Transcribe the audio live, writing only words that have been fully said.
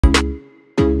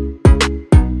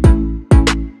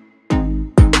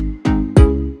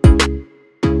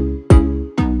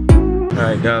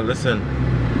Alright guys, listen.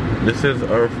 This is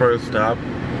our first stop.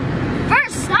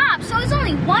 First stop? So it's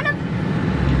only one of...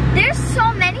 There's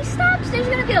so many stops? There's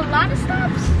gonna be a lot of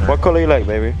stops? What color you like,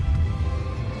 baby?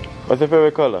 What's your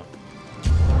favorite color?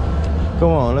 Come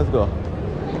on, let's go.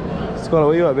 Scarlett,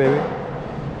 where you at, baby?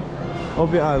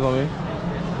 Open your eyes on me.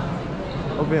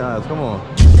 Open your eyes, come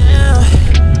on. Down.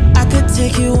 I could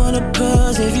take you on a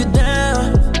cruise if you're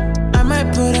down. I might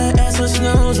put an ass on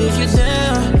snooze if you're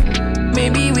down.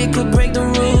 Maybe we could break the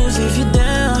rules if you're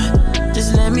down.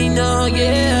 Just let me know,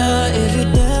 yeah, if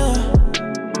you're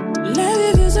down.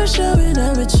 Love if you start showing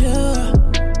up with you.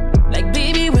 Like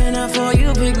baby, when I fall,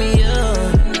 you pick me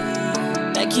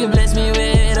up. Like you bless me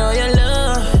with all your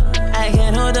love. I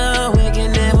can't hold up, we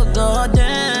can never go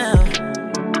down.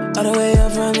 All the way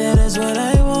up from there, that's what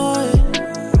I want.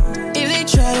 If they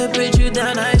try to put you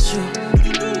down, I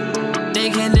shoot. They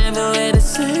can never wear the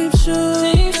same shoes.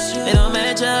 They don't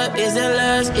match up, it's their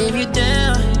loss if you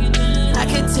down. I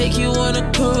can take you on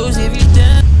a cruise if you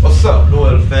down. What's up,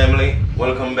 loyal family?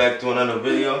 Welcome back to another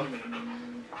video.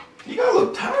 You guys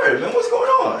look tired, man. What's going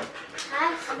on?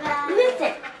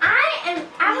 Listen,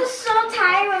 I was so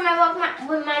tired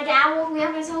when my dad woke me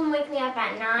up and someone wake me up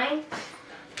at 9.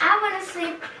 I went to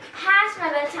sleep past my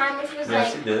bedtime, which was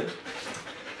Yes, you did.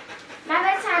 My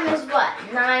bedtime is what?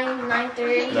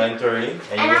 9:30? 9:30.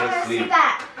 And I went to sleep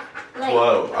at like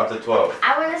 12, after 12.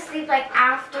 I went to sleep like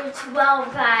after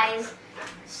 12, guys.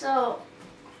 So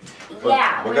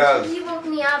yeah, but when guys, he woke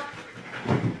me up,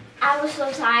 I was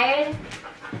so tired.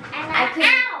 And I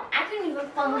couldn't even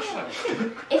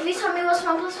function. If you told me it was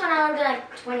 1 plus 1, I would be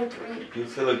like 23. You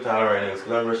still look tired right now.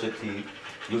 Still haven't brushed your teeth.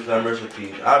 You still haven't brushed your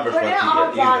teeth. I haven't brushed my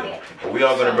teeth yet either. But we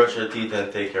are going to brush our teeth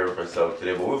and take care of ourselves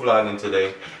today. But we're vlogging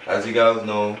today. As you guys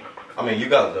know, I mean, you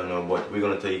guys don't know, but we're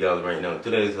going to tell you guys right now.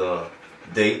 Today's a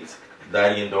date.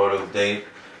 Daddy and daughter's date.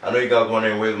 I know you guys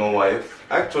wondering where's my wife.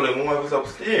 Actually, my wife is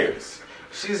upstairs.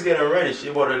 She's getting ready. She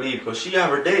about to leave because she have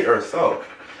her date herself.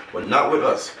 But not with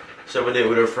us. She have a date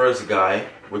with her first guy,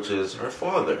 which is her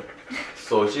father.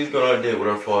 So she's going on a date with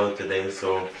her father today.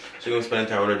 So she's going to spend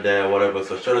time with her dad, whatever.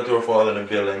 So shout out to her father in the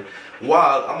building.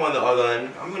 While I'm on the other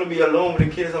end, I'm going to be alone with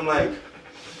the kids. I'm like,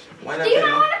 why not? Do you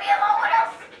not want to be alone with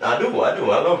us? I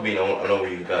do. I love being alone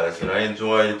with you guys. You know, I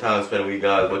enjoy the time spent with you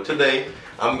guys. But today,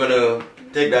 I'm going to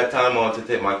take that time out to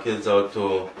take my kids out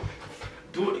to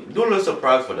do a little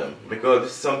surprise for them. Because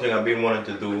this is something I've been wanting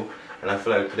to do. And I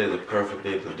feel like today's the perfect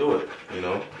day to do it, you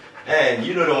know. And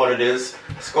you don't know what it is.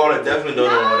 Scarlett definitely don't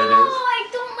know what it is. No, I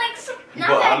don't like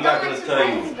But I'm not going to tell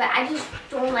you. But I just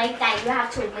don't like that you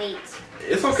have to wait.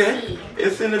 It's okay.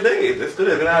 It's in the days. It's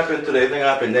today. It's going to happen today. It's going to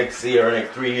happen next year or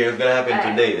next 3 years. It's going to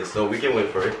happen today. So we can wait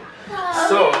for it.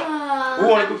 So, who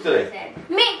want to cook today?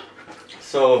 Me.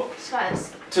 So,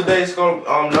 today,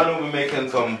 Lana will be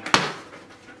making some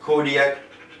Kodiak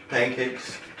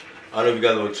pancakes. I don't know if you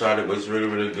guys will try it, but it's really,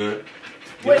 really good.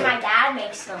 When my dad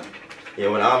makes them. Yeah,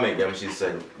 when I make them, she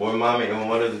said. When Mom make them,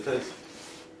 what does it taste?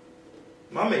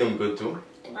 Mom make them good too.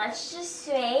 Let's just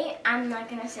say, I'm not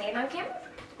going to say it on camera.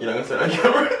 You're not going to say it on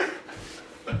camera?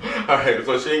 Alright,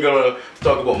 so she ain't going to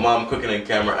talk about Mom cooking on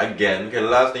camera again. Okay, the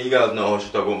last thing you guys know, she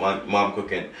talk about Mom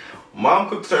cooking. Mom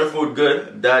cooks certain food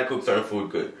good, Dad cooks certain food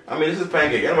good. I mean, this is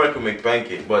pancake. Anybody can make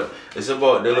pancake, but it's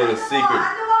about the little secret.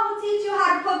 I'm the one who teach you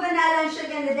how to put vanilla and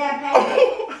sugar in the damn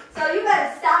pancake. So you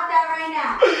better stop that right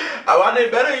now. I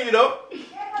did better than you, though.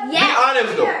 Yeah. Be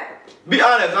honest, though. Be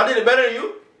honest. I did it better than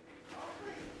you.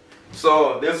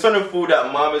 So there's certain food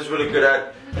that Mom is really good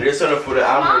at, and there's certain food that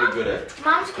I'm really good at.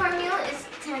 Mom's cornmeal is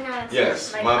 10 out of 10.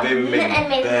 Yes, like, my baby made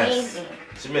the best. Amazing.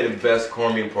 She made the best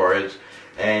cornmeal porridge,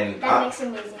 and that makes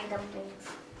amazing dumplings.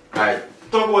 Alright,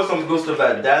 talk about some good stuff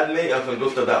that Dad made and some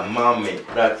good stuff that Mom made.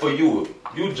 That for you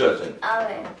judging.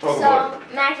 Okay. Talk about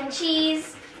it. Mac and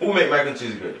cheese. Who make mac and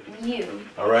cheese good? You.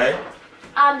 Alright.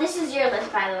 This is your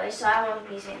list, by the way, so I won't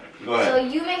be saying. Go ahead. So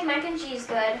you make mac and cheese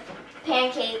good,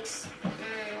 pancakes,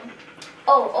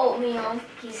 oatmeal.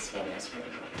 He's famous for it.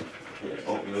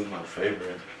 Yeah, oatmeal is my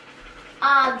favorite.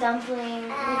 Dumpling.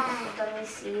 Let me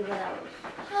see what else.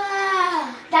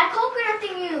 That coconut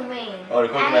thing you made. Oh, the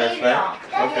coconut snack?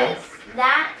 Okay. Yes,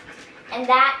 that and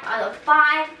that are the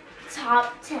 5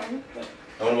 top 10 things.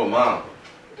 And what about Mom?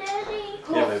 Daddy,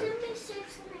 Yeah, baby. send me 6 in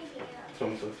my hair.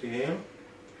 Some stuff here?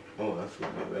 Oh, that's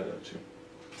what my bad at you.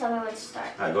 Tell me when to start.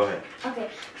 Alright, go ahead. Okay,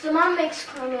 so Mom makes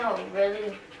cornmeal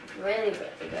really, really, really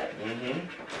good.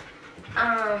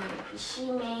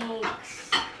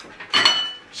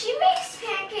 She makes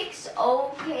pancakes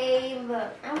okay,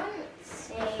 but I wouldn't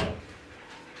say.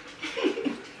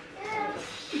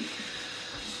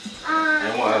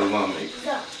 And what else Mom makes?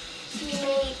 She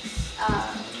makes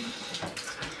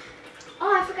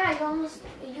oh, I forgot.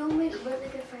 you make really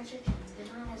good fried chicken.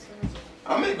 It's not as good as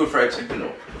I make good fried chicken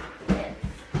though. yeah.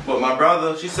 But my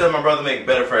brother, she said my brother make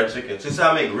better fried chicken. She said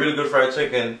I make really good fried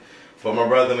chicken, but my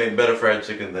brother make better fried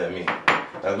chicken than me.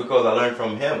 That's because I learned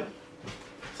from him.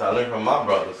 So I learned from my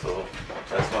brother, so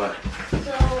that's why.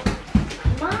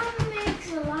 So, Mom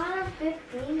makes a lot of good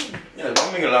things. Yeah,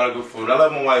 I make a lot of good food. I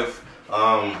love my wife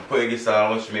puerque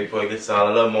salad when she make puerque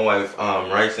salad. I love my wife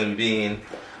rice and bean.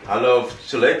 I love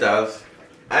chuletas.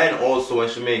 And also when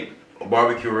she make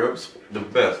barbecue ribs, the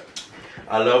best.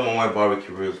 I love my wife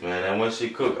barbecue ribs, man. And when she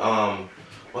cook,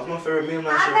 what's my favorite meal?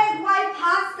 I make white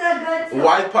pasta good too.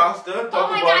 White pasta. Oh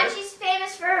my God, she's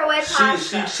famous for her white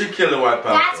pasta. She killed the white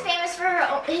pasta. Dad's famous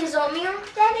for his oatmeal.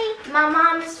 Daddy, my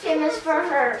mom is famous for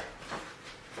her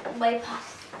white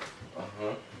pasta.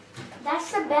 That's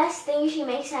the best thing she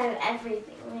makes out of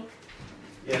everything. Like,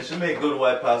 yeah, she make good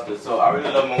white pasta. So I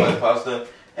really love my white pasta.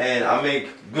 And I make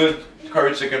good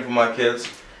curry chicken for my kids.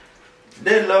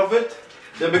 They love it.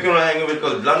 They become a hang of it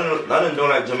because London don't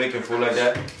like Jamaican food like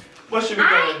that. But she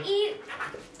become... You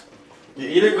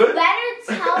eat it good? You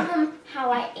better tell them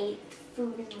how I ate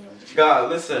food in the room. God,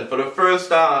 listen, for the first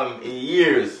time in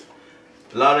years,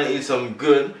 Lana eats some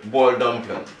good boiled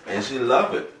dumpling. And she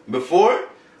love it. Before,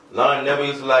 Lana never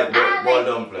used to like boiled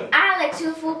dumpling. I had like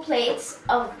 2 full plates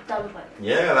of dumpling.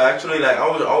 Yeah, actually, like I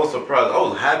was surprised. I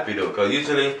was happy though, because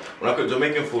usually when I cook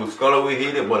Jamaican food, Scarlett will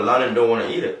eat it, but Lana don't want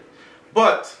to eat it.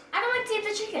 But I don't like to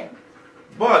eat the chicken.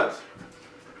 But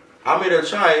I made her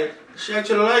try it. She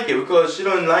actually like it because she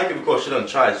don't like it because she don't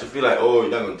try it. She feel like, oh,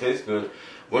 it's not gonna taste good.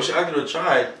 When she actually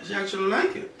try it, she actually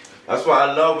like it. That's why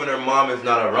I love when her mom is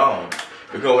not around.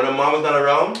 Because when her mom is not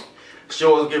around, she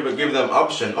always give them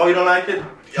option. Oh, you don't like it?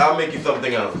 I'll make you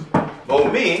something else. But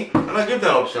with me, I don't give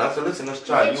that option. I said, listen, let's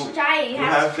try it. You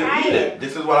have to eat it.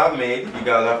 This is what I made. You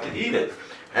guys have to eat it.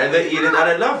 And they eat it and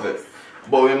they love it.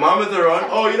 But when mom is around,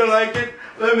 oh, you don't like it?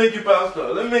 Let me make you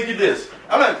pasta. Let me make you this.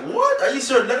 I'm like, what? Are you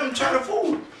sure? Let them try the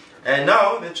food. And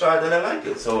now they tried and they like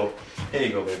it. So here you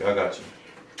go, baby. I got you.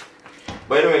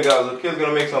 But anyway, guys, the kid's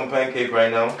gonna make some pancake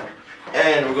right now.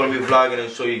 And we're gonna be vlogging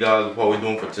and show you guys what we're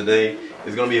doing for today.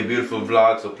 It's gonna be a beautiful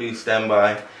vlog, so please stand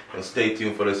by and stay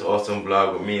tuned for this awesome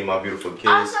vlog with me and my beautiful kids.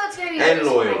 Also, it's gonna be and really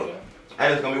loyal. surprising.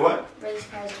 And it's gonna be what? Really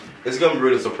surprising. It's gonna be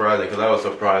really surprising because I was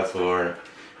surprised for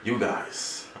you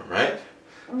guys. Alright?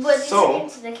 Was you saying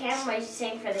to the camera? Was you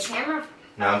saying for the camera?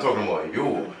 Now I'm talking about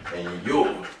you and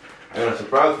you. I got a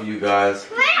surprise for you guys.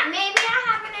 Maybe I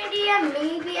have an idea.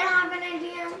 Maybe I have an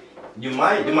idea. You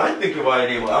might think about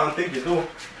it, but I don't think you do.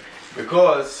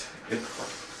 Because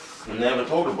it's never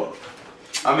talked about.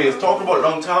 I mean, it's talked about a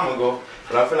long time ago,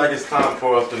 but I feel like it's time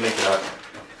for us to make it happen.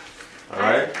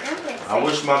 Alright? I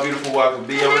wish my beautiful wife would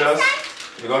be here with us.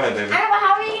 Yeah, go ahead, baby. Alright, well,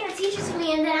 how are you going to teach it to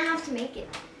me and then I have to make it?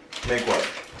 Make what?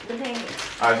 The pancake.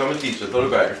 Alright, so I'm going to teach you. So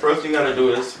look at it. The first thing you got to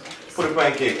do is put a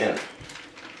pancake in.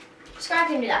 Scar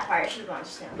can do that part. She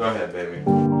wants to. Go ahead, baby.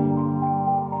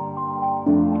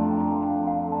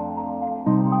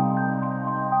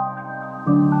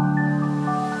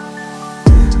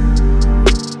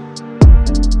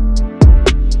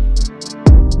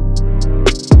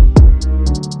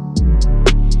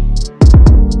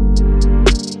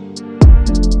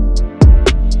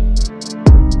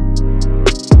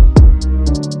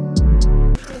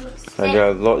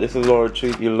 Hey guys, this is Laura's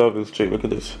treat. You love his treat. Look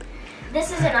at this.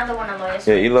 This is another one of Laura's.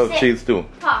 Yeah, you love cheese too.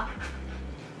 Paw.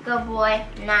 Good boy.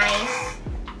 Nice.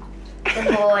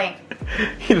 Good boy.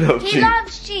 He loves cheese. He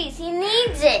loves cheese. He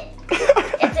needs it.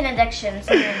 It's an addiction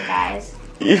to him, guys.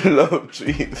 You love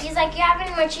cheese. He's like, you have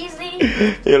any more cheese, lady?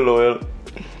 Here, Loyal.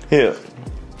 Here.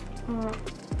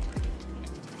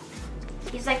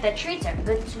 He's like, the treats are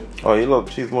good too. Oh, you love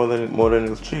cheese more than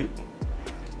his treat.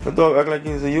 The dog act like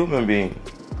he's a human being.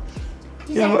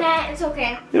 He's like, nah, it's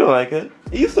okay. You don't like it?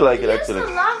 He used to like it actually. He used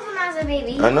to love them as a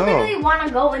baby. He I know. literally want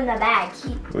to go in the bag.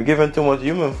 We're giving too much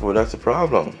human food. That's the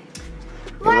problem.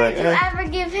 Why did you ever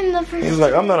give him the first? He's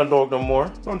like, I'm not a dog no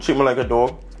more. Don't treat me like a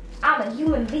dog. I'm a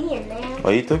human being, man.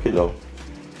 Oh, he took it though.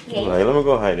 Yeah. He's like, let me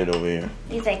go hide it over here.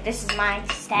 He's like, this is my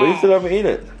stash. But you still haven't eat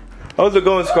it. How's it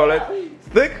going, Scarlett?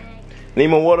 Thick? Need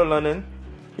more water, London.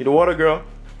 You the water girl?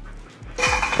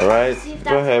 Alright,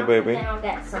 go ahead, baby. Then I'll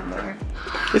get some more.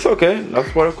 It's okay.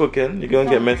 That's part of cooking. You're gonna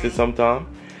get messy sometime.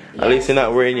 At least you're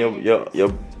not wearing your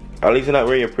at least you're not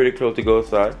wearing your pretty clothes to go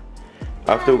outside.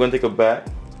 After we're gonna take a bath.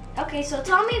 Okay, so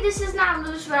tell me this is not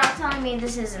loose without telling me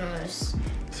this isn't loose.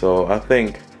 So I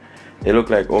think they look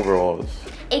like overalls.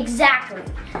 Exactly.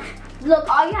 Look,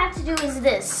 all you have to do is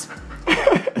this.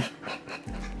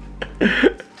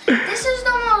 This is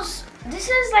the most This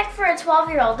is like for a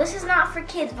 12-year-old. This is not for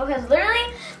kids because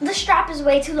literally the strap is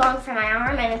way too long for my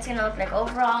arm and it's gonna look like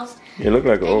overalls. You look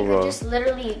like an and overall. Just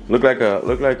literally look like a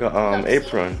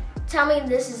apron. See? Tell me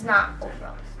this is not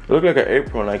overalls. Look like an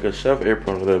apron, like a chef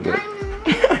apron a little bit.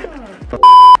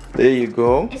 There you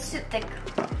go. It's too thick.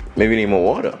 Maybe you need more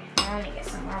water. I want to get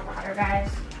some more water, guys.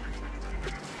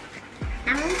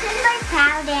 I'm gonna put more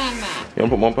powder in it. You wanna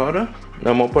put more powder?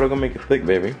 No, more powder gonna make it thick,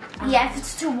 baby. Yeah, if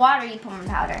it's too watery, you put more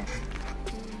powder.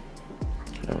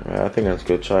 Alright, I think that's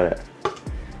good. Try that.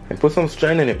 And put some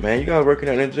strength in it, man. You gotta work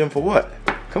in the gym for what?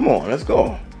 Come on, let's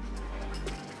go.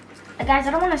 Guys,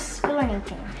 I don't want to spill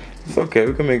anything. It's okay.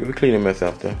 We clean the mess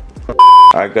after.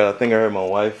 Alright, guys. I think I heard my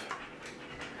wife.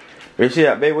 Where she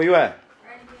at, babe? Where you at?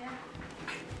 Right here.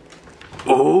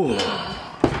 Oh,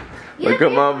 look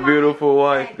at my beautiful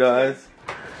wife, guys.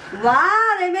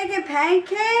 Wow, they making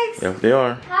pancakes? Yes, they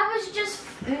are. I was just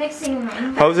mixing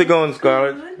them. How's it going,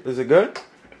 Scarlett? Is it good?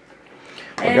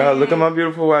 Oh, God, look at my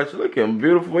beautiful wife. She's looking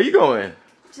beautiful. Where you going?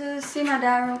 Just see my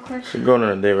dad real quick. She's going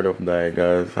on a David off diet,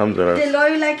 guys. I'm Did jealous.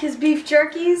 Lori like his beef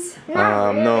jerkies?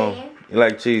 Not really. No. You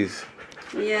like cheese?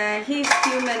 Yeah, he's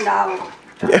human out.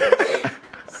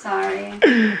 Sorry.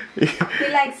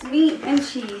 He likes meat and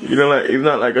cheese. You don't like, he's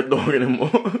not like a dog anymore.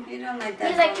 You don't like that.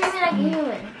 He's like treating me like a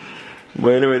human. But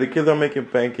anyway, the kids are making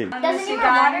pancakes. Doesn't he you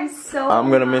have water? guys so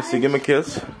I'm gonna miss you. much. Give me a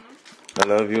kiss. I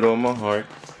love you with all my heart.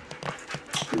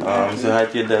 Say hi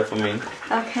to your dad for me.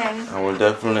 Okay. I will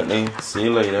definitely see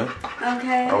you later.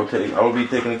 Okay. I will be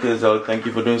taking the kids out. Thank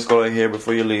you for doing Scarlett hair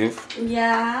before you leave.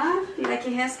 Yeah. You like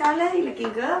your hair, Scarlett? You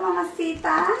looking good,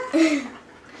 Mamacita?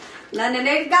 London,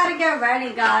 they gotta get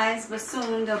ready, guys, but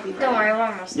soon they'll be ready. Don't worry, we're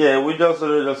almost. Yeah, we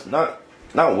just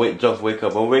not wake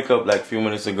up, but wake up like a few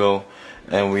minutes ago,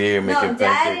 and we're here making No,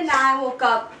 Dad pancakes. and I woke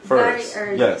up First, very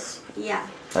early. yes. Yeah.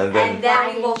 And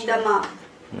then we woke them up.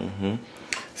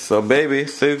 So baby,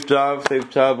 safe job, safe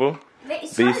travel. Be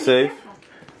safe.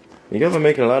 You guys are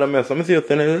making a lot of mess. Let me see how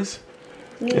thin it is.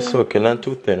 Yeah. It's okay, not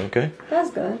too thin, okay?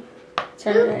 That's good.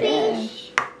 Turn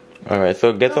Alright,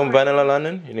 so get some vanilla,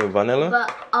 London. You need vanilla?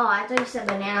 But, oh, I thought you said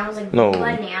banana. I was like, No.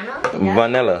 banana?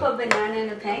 Vanilla. Put banana in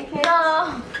the pancake.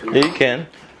 No. Yeah, you can.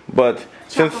 But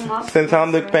since 'em up.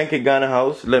 I'm the pancake guy in the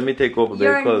house, let me take over, baby.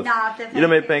 You're Because not the you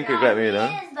don't make pancake pancake like me, He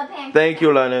huh? is the pancake. Thank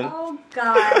you, London. Oh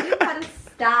God, you gotta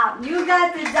stop. You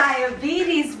got the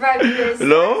diabetes breakfast.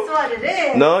 No? That's what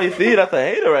it is. No, you see, that's a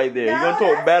hater right there. You No, gonna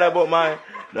talk that's bad about my...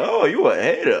 No, you a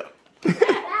hater. Dad,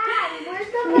 where's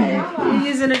the vanilla? You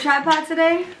using a tripod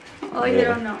today? Oh, you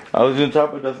don't know. I was in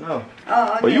chocolate just now. Oh,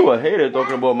 okay. But you a hater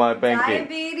talking about my pancake.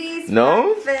 Diabetes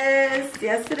No? breakfast.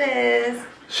 Yes, it is.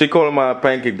 She calling my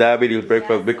pancake diabetes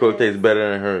breakfast Yes, because it it tastes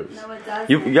better than hers. No, it doesn't.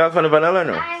 You guys find the vanilla or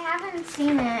no? I haven't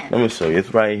seen it. Let me show you.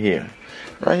 It's right here.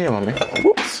 Right here, mommy.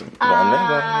 Whoops.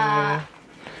 Vanilla.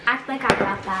 Act like I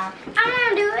got that. I'm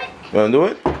gonna do it. You wanna do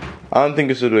it? I don't think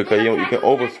you should do it because you can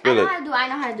overspill I it. know how to do it. I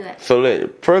know how to do it. So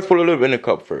first put a little bit in the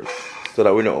cup first, so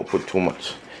that we don't put too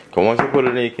much. Cause once you put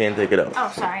it in, you can't take it out.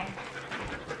 Oh, sorry.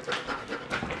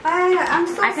 I'm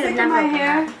so I could've sick of never my opened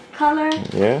hair color.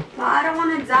 Yeah, But I don't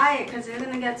want to dye it because it's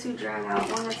gonna get too dried out.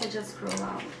 I want it to just grow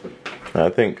out. I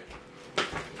think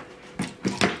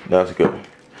that's good.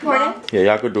 Pour it. Yeah,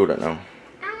 y'all could do that now.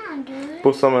 I'm gonna do it.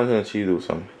 Put some in and she do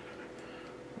some.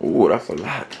 Ooh, that's a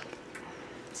lot.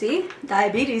 See,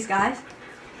 diabetes, guys.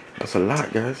 That's a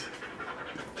lot, guys.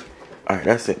 All right,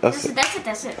 that's it. That's it.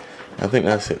 That's it. I think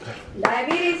that's it.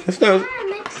 Diabetes. It's no.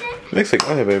 Mix it. Mix it. Go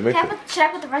ahead, baby. Mix it. Should I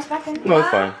put the rest back in? No, it's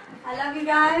fine. I love you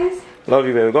guys. Love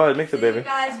you, baby. Go ahead, mix it, See you baby.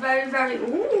 guys very, very.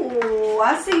 Ooh,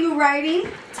 I'll see you righty,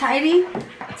 tighty.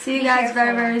 See you guys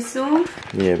very, very soon.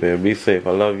 Yeah, baby. Be safe.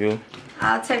 I love you.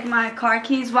 I'll take my car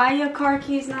keys. Why are your car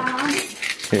keys not on?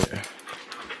 Yeah.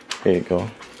 Here you go.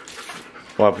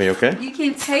 What happened? You okay? You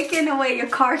keep taking away your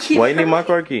car keys. Why you need my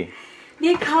car key?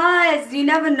 Because you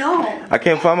never know. I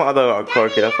can't find my other car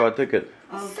key. That's why I took it.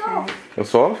 Okay.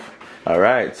 It's off?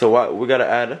 Alright, so what we gotta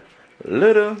add a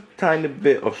little tiny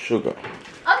bit of sugar.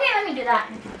 Okay, let me do that.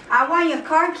 I want your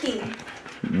car key.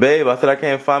 Babe, I said I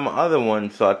can't find my other one,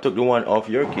 so I took the one off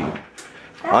your key.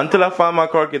 Until I find my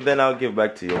car key, then I'll give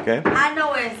back to you, okay? I know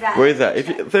where it's at. Where is that? If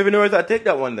you know where it's at, take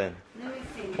that one then. Let me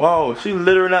see. Wow, she's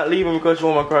literally not leaving because she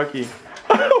want my car key.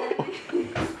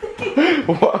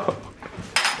 Wow.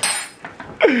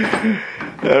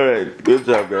 Alright, good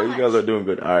job, guys. You guys are doing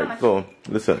good. Alright, so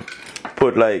listen.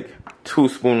 Put like 2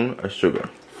 spoons of sugar.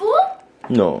 Full?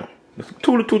 No. It's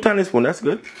two tiny spoons, that's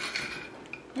good.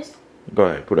 Yes. Go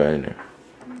ahead, put that in there.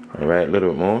 Alright, a little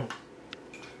bit more.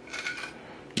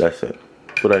 That's it.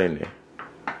 Put that in there.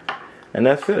 And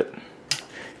that's it.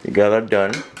 You guys are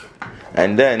done.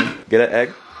 And then get an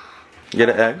egg. Get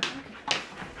an egg.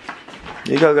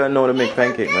 You guys gotta know how to make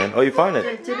pancake, man. Oh, you found it?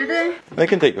 I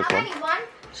can take this one.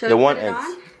 The one eggs.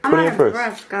 Put it in first.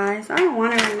 Breath, guys. I don't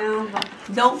want it right now, but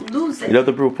don't lose it. You have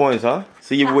to prove points, huh?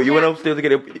 See, you went upstairs to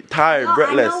get it tired,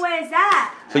 breathless. I know where it's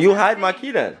at. So you hide my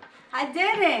key then? I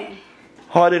didn't.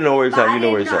 Oh, I didn't know where it's at. You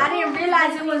know where it's I at. didn't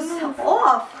realize it was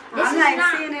off. I'm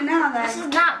like seeing it now. This is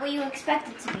not what you expect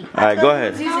it to be. Alright, go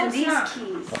ahead. Using these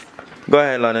keys. Go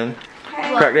ahead, London.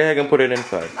 Crack the egg and put it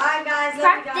inside. Bye, guys.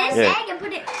 Crack Love you guys. this egg and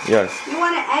put it. Yes. You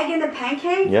want an egg in the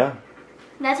pancake? Yeah.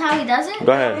 That's how he does it? Go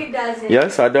No, ahead. he doesn't.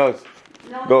 Yes, I does.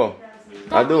 No, Go. he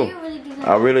doesn't. I do. You really do that?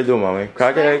 I really do, mommy.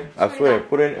 Crack the egg. I swear.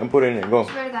 Put it and put it in. Go.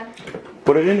 Swear to God.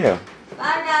 Put it in here.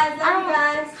 Bye, guys. Love you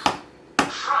guys.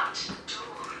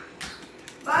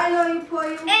 Bye, love you, pour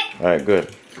you. Alright,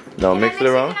 good. Now mix it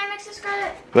around. Can I mix it,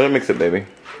 Scarlett? Let it mix it, baby.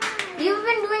 You've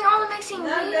been doing all the mixing,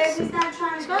 No, please. baby's not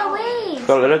trying to Scarlett, go. wait.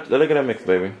 So let it get a mix,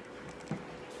 baby.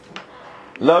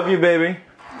 Love you, baby.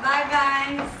 Bye,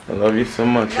 guys. I love you so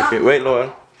much. Okay, wait,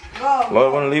 Laura. Go. Laura,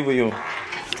 I want to leave with you.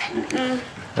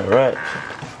 Alright.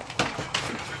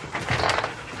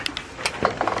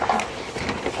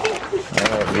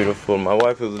 Alright, beautiful. My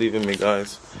wife is leaving me,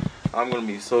 guys. I'm gonna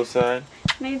be so sad.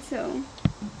 Me too.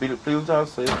 Please don't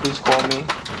say, please call me.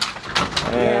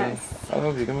 And Yes. I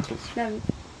love you. Give me a kiss. Love you.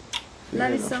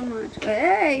 Love you so much.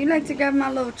 Hey, you like to grab my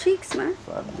little cheeks, man.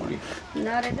 No,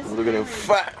 that doesn't. Look at him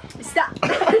fat. Stop.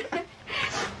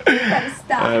 You gotta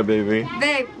stop. Alright, baby.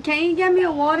 Babe, can you get me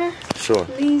a water? Sure.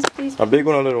 Please, please. A big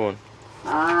one or a little one?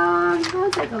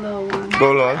 I'll take a little one.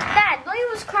 Go, Laura. Dad, Louis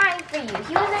was crying for you.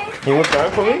 He was there. He was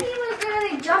crying for me? And he was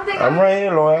literally jumping I'm right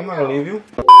here, Laura. I'm not gonna leave you.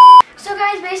 So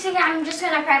guys, basically I'm just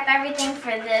gonna prep everything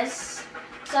for this.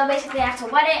 So basically I have to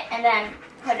wet it and then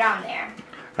put it on there.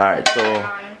 Alright, so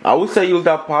I would say use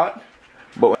that pot,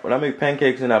 but when I make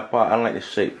pancakes in that pot, I don't like the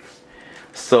shape.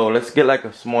 So let's get like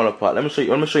a smaller pot. Let me show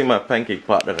you my pancake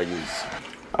pot that I use.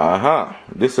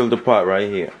 This is the pot right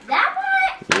here. That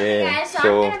pot? Yeah. Okay, guys,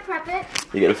 so I'm gonna prep it.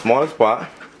 You get the smallest pot.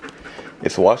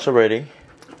 It's washed already.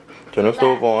 Turn the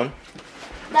stove on.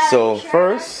 So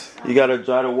first, you gotta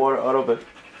dry the water out of it.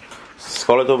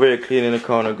 Scald it over here, clean in the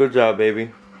corner. Good job,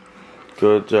 baby.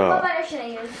 Good What job. butter should I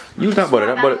use? Use that butter.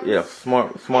 That butter, yeah,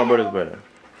 smart butter is better.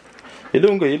 You're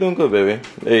doing good. You're doing good, baby.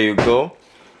 There you go.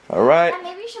 All right.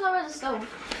 Maybe you should lower the stove.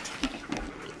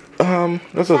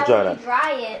 Let's just dry that.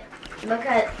 Dry it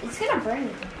because it's gonna burn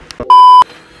you.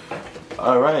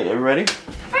 All right, you ready?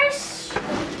 First,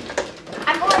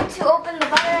 I'm going to open the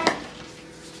butter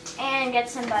and get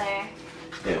some butter.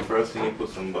 Yeah, first thing you put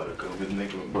some butter, because we're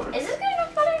making butter. Is this good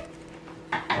enough butter?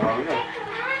 Oh, yeah.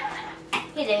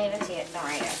 He didn't even see it. Don't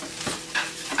worry.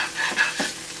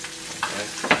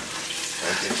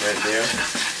 Okay, right there.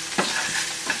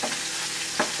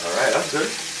 All right, that's good.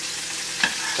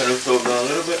 Turn the stove down a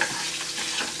little bit.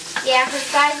 Yeah, because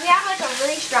guys, we have like a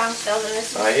really strong stove and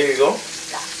this is... All right, here you go.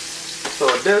 So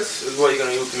this is what you're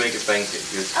gonna use to make a pancake.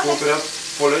 You scoop it up,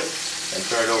 pull it, and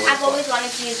turn it over. I've always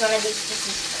wanted to use one of these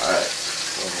pieces. All right.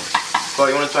 So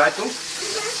you wanna try it too? All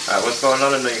right. What's going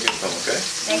on? And then you get some, okay?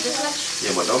 Make this much?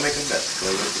 Yeah, but don't make it mess.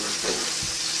 Go to the stove.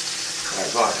 All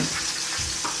right, go ahead.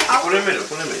 Put it in the middle.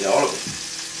 Put it in the middle. Yeah, all of it.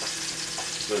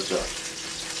 Good job.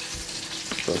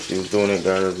 So she was doing it,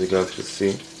 guys, as you guys can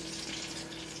see.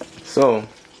 So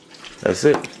that's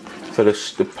it. So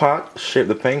the pot shaped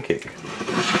the pancake.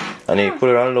 And then you put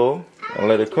it on low and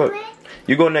let it cook.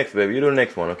 You go next, baby. You do the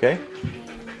next one, okay?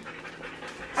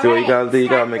 See what you guys do? You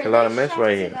gotta make a lot of mess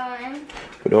right here.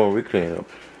 We don't re-clean it up.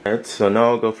 Alright, so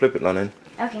now go flip it, London.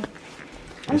 Okay.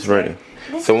 It's ready.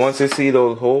 So once you see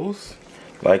those holes,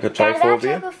 like a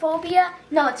trypophobia. Trypophobia?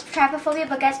 No, it's trypophobia,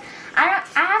 but guys, I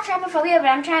have trypophobia, but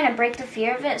I'm trying to break the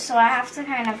fear of it, so I have to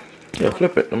kind of... Yeah,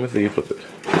 flip it. Let me see you flip it.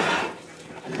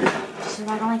 So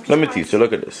I don't like Let me teach you.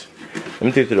 Look at this. Let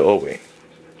me teach you the old way.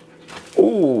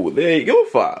 Ooh, there you go,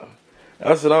 Five.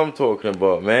 That's what I'm talking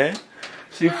about, man.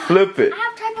 She flip it. I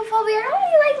have trypophobia. I don't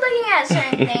really like looking at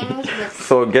certain things with...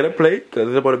 So get a plate, because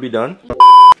it's about to be done. Do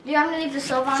you want me to leave the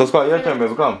stove on? So Scott, your turn,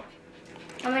 baby. Come.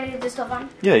 Want me to leave the stove on?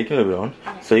 Yeah, you can leave it on.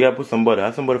 So you gotta put some butter.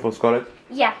 Have some butter for Scarlett.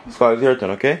 Yeah. Scarlett, it's your turn,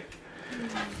 okay?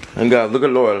 And guys, look at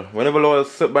Laurel. Whenever Laurel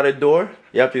sits by the door,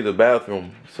 you have to use the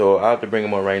bathroom. So I have to bring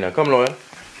him on right now. Come, Laurel.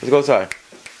 Let's go outside.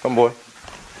 Come, boy.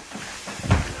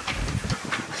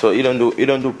 So you don't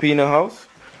do pee in the house,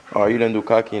 or you don't do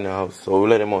cocky in the house. So we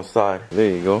let him outside. There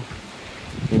you go.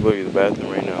 You go use the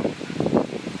bathroom right now.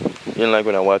 You didn't like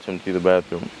when I watch him to the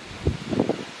bathroom.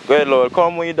 Go ahead, Laurel. Call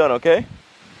him when you're done, okay?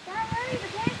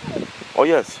 Oh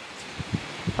yes.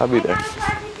 I'll be there. That's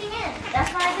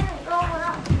why I didn't go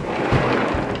without.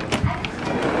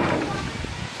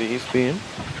 See, he's peeing.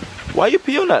 Why you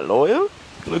pee on that, Loyal?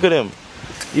 Look at him.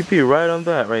 You pee right on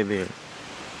that right there.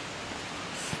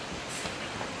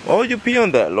 Oh, you pee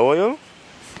on that, Loyal?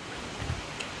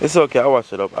 It's okay, I'll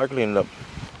wash it up. I'll clean it up.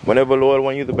 Whenever Loyal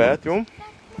want to use the bathroom,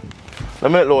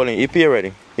 let me let Loyal in. You pee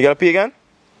already. You gotta pee again?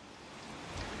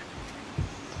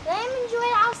 Let him enjoy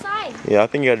it outside. Yeah, I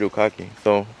think you gotta do cocky.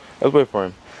 So, let's wait for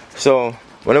him. So,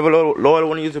 whenever Loyal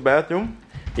want to use the bathroom,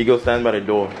 he goes stand by the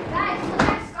door. Guys, look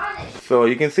at Scarlet. So,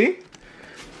 you can see?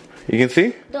 You can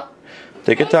see?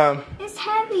 Take your time. It's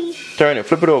heavy. Turn it,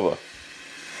 flip it over.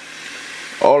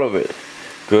 All of it.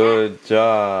 Good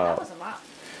job. That was a lot.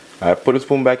 Alright, put a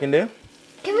spoon back in there.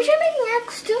 Can we try making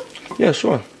eggs too? Yeah,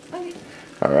 sure. Okay.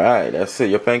 Alright, that's it.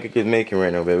 Your pancake is making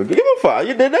right now, baby. Give him a 5.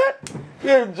 You did that?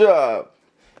 Good job.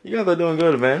 You guys are doing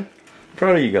good, man.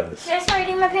 Proud of you guys. Should I start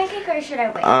eating my pancake or should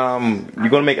I wait? You're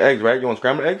gonna make eggs, right? You want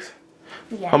scrambled eggs?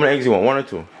 Yeah. How many eggs you want? 1 or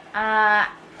 2? I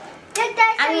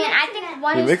think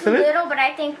 1 is too little, but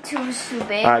I think 2 is too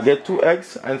big. Alright, get 2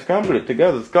 eggs and scramble it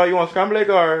together. Scott, you want scrambled egg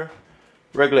or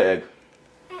regular egg?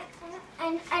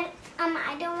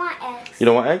 I don't want eggs. You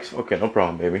don't want eggs? Okay, no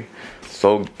problem, baby.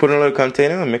 So put in a little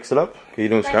container and mix it up. Okay, you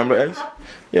doing Like scrambled a eggs? cup?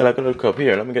 Yeah, like a little cup.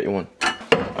 Here, let me get you one.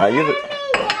 Alright, use it.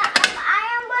 I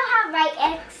am gonna have white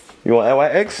eggs. You want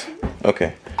white eggs?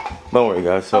 Okay. Don't worry,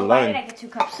 guys. So Why did I get 2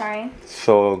 cups? Sorry.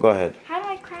 So go ahead. How do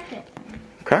I crack it?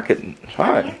 Crack it.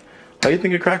 Alright. How do you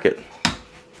think you crack it?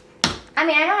 I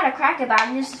mean, I know how to crack it, but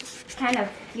I'm just kind of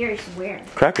curious where.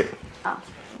 Crack it. Oh,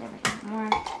 there we go. More.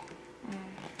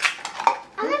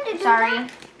 Sorry.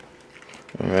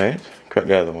 Alright. Crack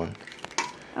the other one.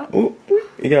 Oh. Ooh,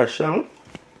 you got a shell?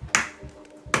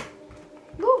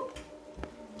 Ooh. Ooh,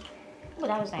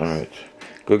 that was nice. Alright.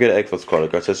 Go get an egg for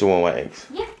Scarlett, because she want white eggs.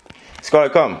 Yeah.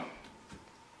 Scarlett, come.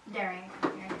 There.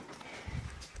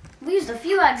 We used a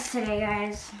few eggs today,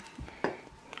 guys.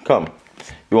 Come.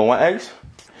 You want white eggs?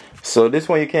 So this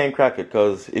one you can't crack it,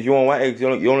 because if you want white eggs,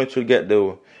 you only should get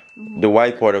the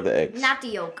white part of the eggs. Not the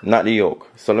yolk. Not the yolk.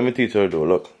 So let me teach you how to do it.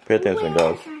 Look, pay attention,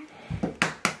 guys.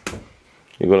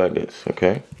 You go like this,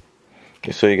 okay?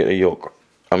 So you get the yolk.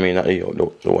 I mean, not the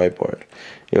yolk, the white part.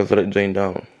 You have to let it drain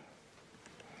down.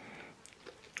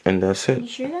 And that's it. You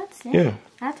sure that's it? Yeah.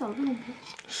 That's a little bit.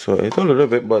 So it's a little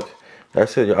bit, but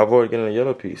that's it. You avoid getting a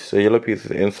yellow piece. The yellow piece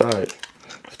is inside.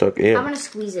 Stuck in. I'm gonna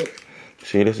squeeze it.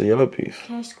 See, this is a yellow piece.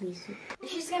 Can I squeeze it?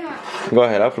 She's gonna. Go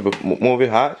ahead, I'll flip it. Move it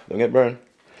hot. Don't get burned.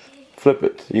 Flip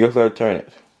it. You gotta turn it.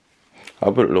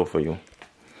 I'll put it low for you.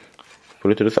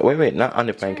 Put it to the side. Wait, not on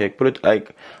the pancake. Put it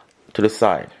like to the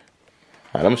side.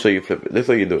 Alright, I'm gonna show you flip it. This is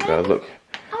how you do it, guys. Look.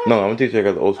 No, I'm gonna teach you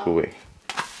guys the old school way.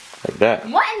 Like that.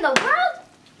 What in the world?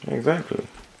 Exactly.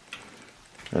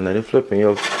 And let it flip and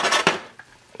you'll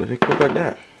let it cook like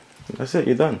that. That's it,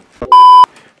 you're done.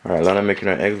 Alright, Lana making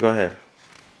her eggs. Go ahead.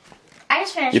 I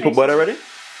just finished. You put butter already?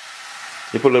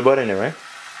 You put a little butter in it, right?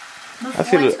 I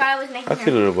see a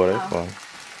little butter, it's fine.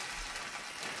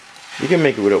 You can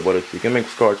make it without butter too. You can make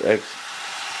scotch eggs.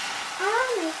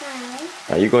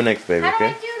 Alright, you go next, baby, How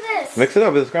okay? do I do this? Mix it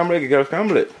up. It's a scrambled egg. You gotta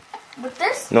scramble it. With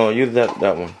this? No, use that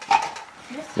one.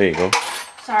 There you go.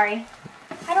 Sorry.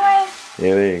 How do I?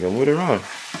 Yeah, there you go. Move it around.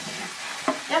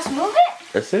 Just move it?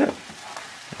 That's it.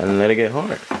 And let it get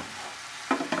hard.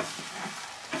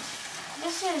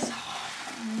 This is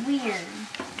weird.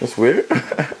 It's weird.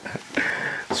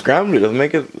 Scramble it. Let's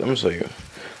make it. Let me show you.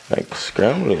 Like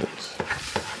scramble it.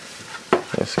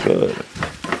 That's good.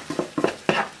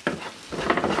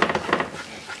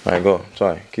 Alright, go.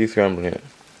 Try. Keep scrambling it.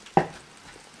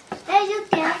 There you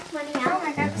go. Oh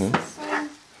my god, this is so...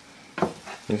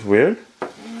 It's weird?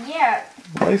 Yeah.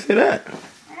 Why do you say that?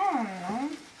 I don't know.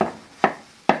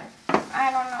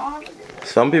 I don't know how to do this.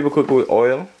 Some people cook with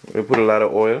oil. They put a lot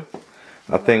of oil.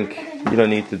 I think you don't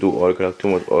need to do oil because too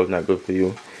much oil is not good for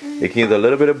you. You can use a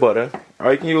little bit of butter.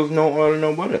 Or you can use no oil and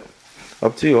no butter.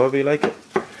 Up to you, however you like it.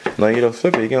 Now you don't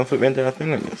flip it. You can't flip into that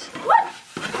thing like this. What?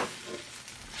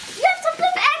 You have to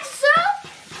flip eggs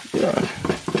too?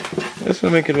 Yeah. This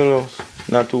will make it a little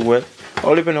not too wet.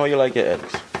 All depends on how you like your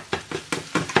eggs.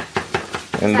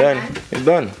 And then it's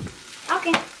done.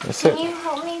 Okay. That's Can it. you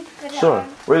help me put it Sure. on?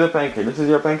 Where's the pancake? This is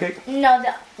your pancake? No,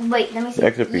 wait, let me see. The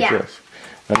extra piece, yeah. yes.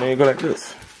 And then you go like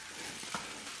this.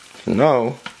 So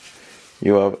now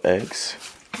you have eggs.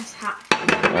 It's hot.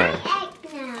 Alright.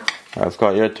 Egg now. It's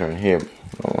called your turn. Here.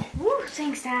 Oh. Woo,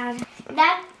 thanks, Dad.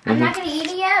 Dad, I'm not going to eat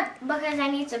it yet because I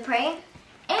need to pray.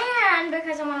 And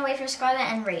because I want to wait for Scarlett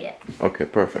and rate it. Okay,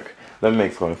 perfect. Let me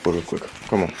make Scarlett food real quick.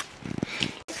 Come on.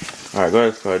 Alright, go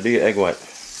ahead, Scarlett. Do your egg white.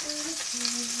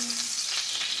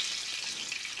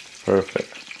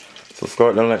 Perfect. So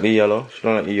Scarlett don't like the yellow. She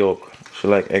don't like the yolk. She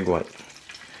like egg white.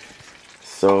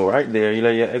 So right there, you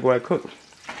let your egg white cook.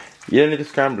 You don't need to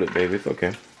scramble it, baby. It's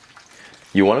okay.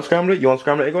 You want to scramble it? You want to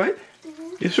scramble egg white?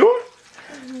 You sure?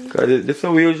 Cause this is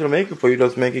how we usually make it for you.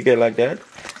 Just make it get like that,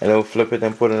 and then we'll flip it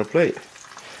and put it in a plate.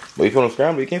 But if you want to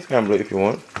scramble, you can scramble it if you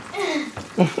want.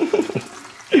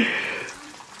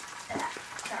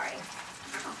 Sorry.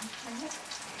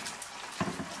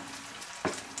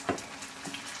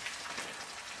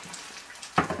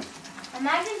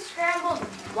 Imagine scrambled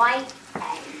white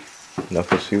eggs. Not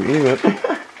for you either.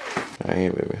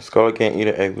 Alright, baby. Scarlett can't eat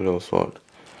an egg with a little salt.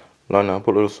 Lana, I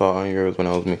put a little salt on yours when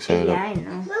I was mixing it up. Yeah, I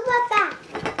know. What about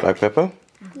that? Black pepper?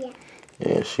 Yeah.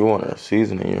 Yeah, she wanted a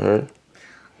seasoning, you heard?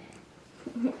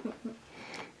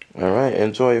 Alright,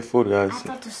 enjoy your food, guys. I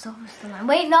thought the stove was still on.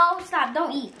 Wait, no, stop.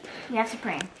 Don't eat. You have to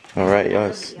pray. Alright,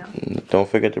 yes. Don't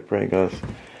forget to pray, guys.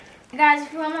 Guys,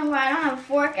 if you wonder why I don't have a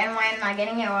fork and why I'm not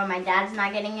getting it or my dad's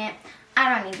not getting it, I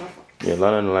don't need a fork. Yeah,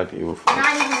 Lana don't like to eat with food.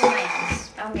 Not even with my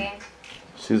hands. Okay.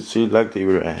 She like to eat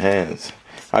with her hands.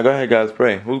 Alright, go ahead, guys.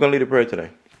 Pray. Who's gonna lead the prayer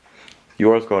today? You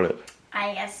or Scarlett?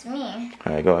 I guess me.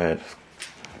 Alright, go ahead.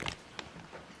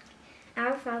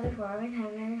 Our Father who art in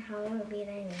heaven, hallowed be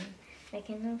thy name. Thy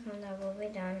kingdom come, thy will be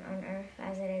done on earth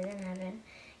as it is in heaven.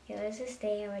 Give us this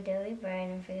day our daily bread,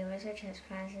 and forgive us our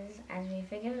trespasses, as we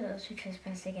forgive those who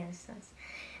trespass against us.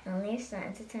 And lead us not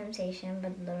into temptation,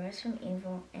 but deliver us from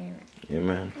evil. Amen.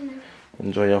 Amen.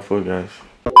 Enjoy your food, guys.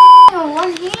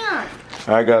 One hand.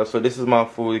 Alright, guys. So this is my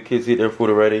food. The kids eat their food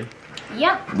already.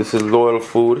 Yep. This is Loyal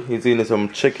food. He's eating some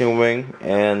chicken wing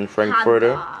and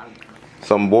frankfurter.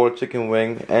 Some boiled chicken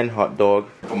wing and hot dog.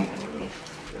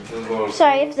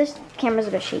 Sorry if this camera's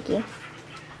a bit shaky.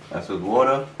 That's with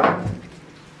water. A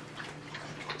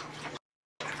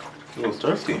little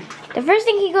thirsty. The first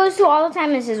thing he goes to all the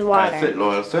time is his water. Alright, sit,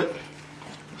 Loyal, sit.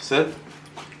 Sit.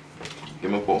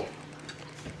 Give me a bowl.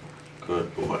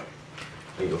 Good boy.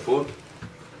 Eat your food.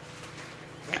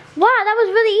 Wow, that was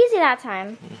really easy that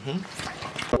time.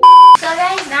 So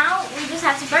guys, now we just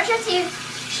have to brush our teeth,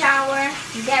 shower,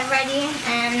 get ready,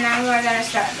 and then we're gonna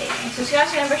start bathing. So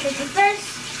Scott's gonna brush her teeth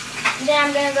first, then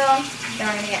I'm gonna go, then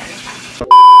we're gonna get in the shower.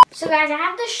 So guys, I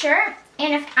have this shirt,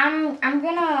 and if I'm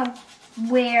gonna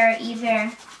wear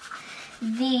either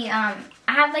the I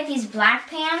have like these black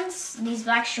pants, these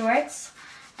black shorts,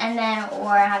 and then or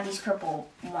I have these purple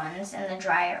ones in the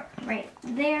dryer right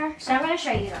there. So I'm gonna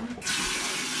show you them.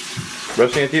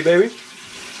 Brushing your teeth, baby?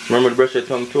 Remember to brush your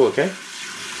tongue too, okay?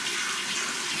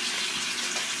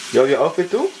 You have your outfit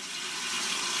too?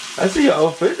 I see your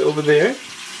outfit over there.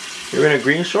 You're in a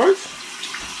green shorts?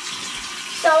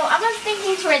 So I was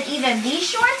thinking toward either these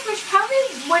shorts, which probably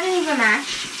wouldn't even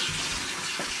match.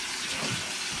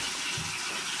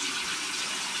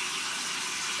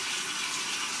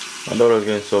 My daughter's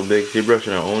getting so big. She's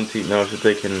brushing her own teeth now. She's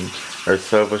taking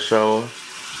herself a shower.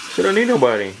 She don't need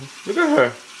nobody. Look at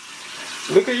her.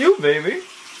 Look at you, baby.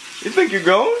 You think you're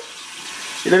grown?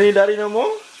 You don't need daddy no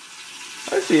more?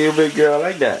 I see you, big girl,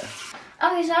 like that.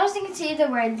 Okay, so I was thinking to either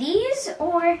wear these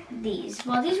or these.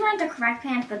 Well, these weren't the correct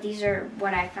pants, but these are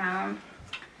what I found.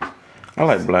 I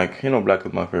like black. You know black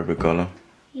is my favorite color.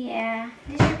 Yeah,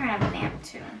 these are kind of damp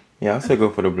too. Yeah, I'll say go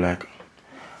for the black.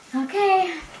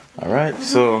 Okay. Alright,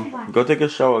 so go take a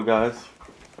shower, guys.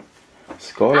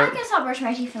 Scarlett. I guess I'll brush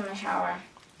my teeth in the shower.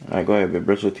 Alright, go ahead, babe.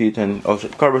 Brush your teeth and... Oh,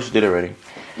 car brush did it already.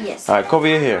 Yes. Alright, cover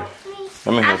your hair.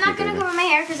 Let me I'm help not you, going to baby. cover my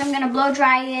hair because I'm going to blow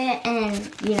dry it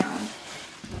and, you know,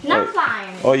 not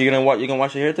flying. Oh, you gonna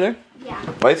wash your hair today? Yeah.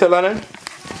 What you say, Lana?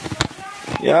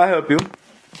 Yeah, I'll help you.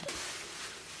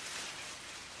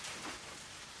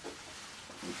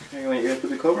 You want your ears to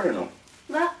be covered or no?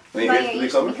 What? Want your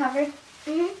ears to be covered?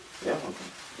 Mm-hmm. Yeah, okay.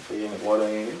 So you need water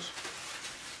in your ears?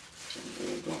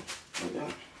 There you go. Like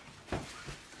that.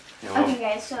 Yeah, Okay,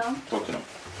 guys, so talk to them.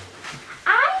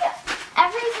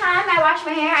 every time I wash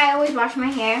my hair, I always wash my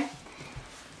hair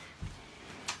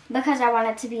because I want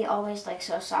it to be always like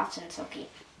so soft and silky.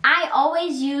 I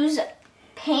always use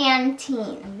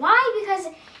Pantene. Why? Because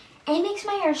it makes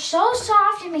my hair so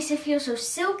soft, it makes it feel so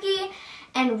silky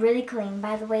and really clean.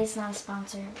 By the way, it's not a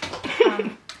sponsor.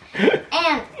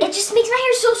 And it just makes my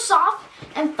hair so soft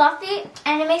and fluffy,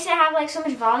 and it makes it have like so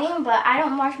much volume, but I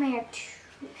don't wash my hair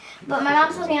but my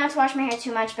mom tells me not to wash my hair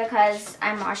too much because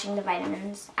I'm washing the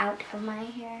vitamins out of my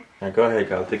hair. Alright, go ahead,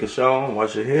 guys. Take a shower,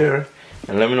 wash your hair,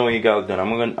 and let me know when you guys done.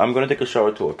 I'm gonna take a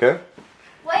shower too, okay?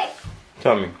 Wait.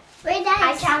 Tell me. Wait,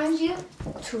 I challenge you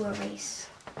to a race.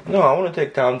 No, I want to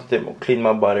take time to clean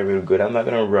my body real good. I'm not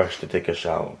gonna rush to take a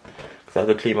shower. Cause I have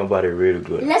to clean my body really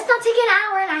good. Let's not take an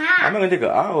hour and a half. I'm not gonna take an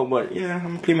hour, but yeah, I'm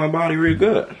gonna clean my body real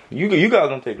good. You guys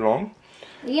don't take long.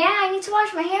 Yeah, I need to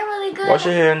wash my hair really good. Wash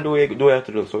your hair and do what you have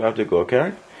to do. So we have to go,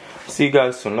 okay? See you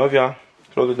guys soon. Love y'all.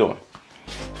 Close the door.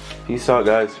 Peace out,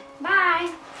 guys. Bye.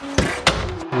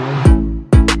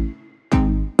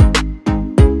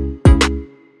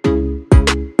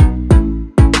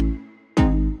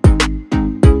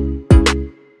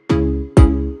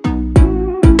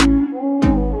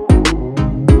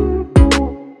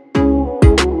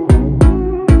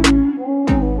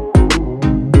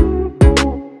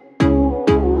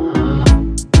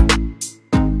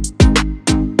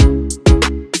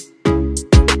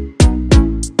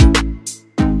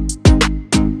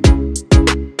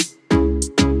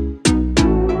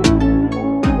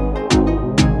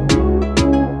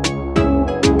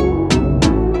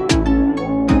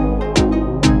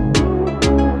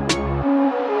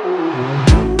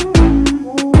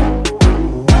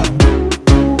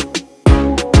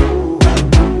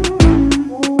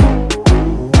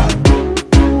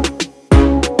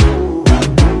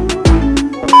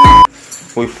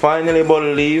 finally about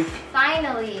to leave.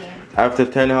 Finally. After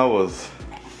 10 hours.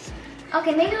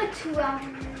 Okay, maybe like 2 hours.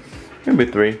 Maybe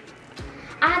 3.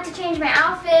 I had to change my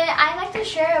outfit. I liked the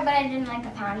shirt, but I didn't like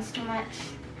the pants too much.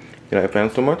 You like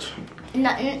pants too much? No,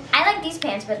 I like these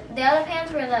pants, but the other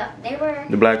pants were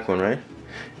the black one, right?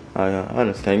 I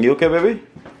understand. You okay, baby?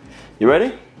 You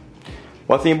ready?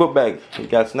 What's in your book bag? You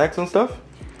got snacks and stuff?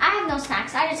 I have no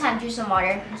snacks. I just have juice and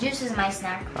water. Juice is my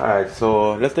snack. Alright,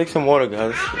 so let's take some water,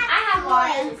 guys. I have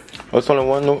water. Oh, it's only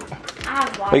one? No. I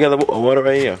have water. We got the water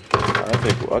right here.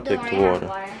 I'll take the water.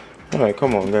 Alright,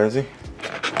 come on, guys.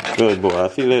 Good boy. I'll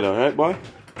see you later, alright, boy?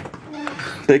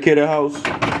 Take care of the house.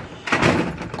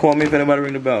 Call me if anybody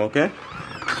ring the bell, okay?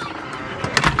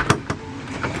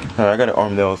 Alright, I got the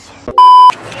arm nails.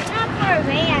 It's not far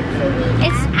away, actually.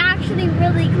 It's actually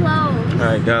really close.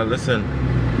 Alright, guys, listen.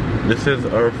 This is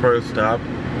our first stop.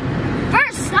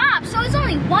 First stop? So it's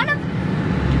only one of...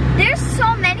 There's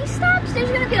so many stops? There's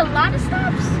gonna be a lot of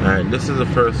stops? Alright, this is the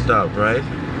first stop, right?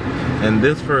 And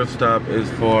this first stop is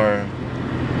for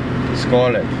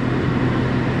Scarlett.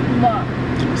 What?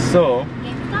 So,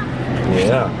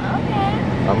 yeah.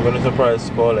 Okay. I'm gonna surprise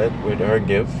Scarlett with her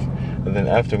gift. And then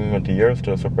after we went to your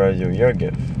store, surprise you with your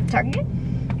gift. Target?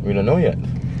 We don't know yet.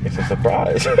 It's a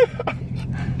surprise. I'm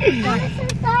so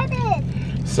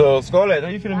excited. So, Scarlett, how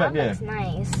you feeling back there? That's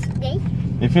nice.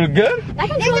 You feel good? That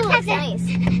controller looks nice.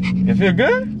 You feel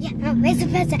good? Yeah, where's the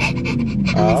present?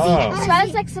 Oh.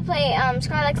 Scarlett likes to play.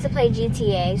 Scarlett likes to play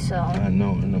GTA, so. I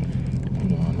know.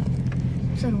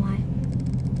 So do I.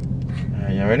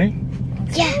 Alright, you ready?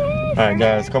 Yeah. Alright,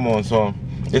 guys, come on. So,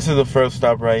 this is the first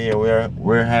stop right here.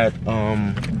 We're at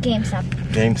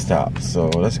GameStop. So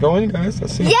let's go in, guys.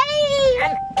 Let's see. Yay!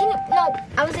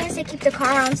 I was gonna say keep the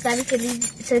car on so that we could leave,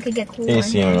 so we could get cool.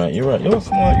 AC on, right? You're right. You're a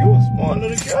smart little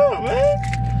girl, man.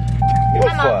 You're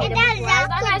fine. And that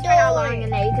is how long in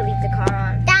there you can leave the car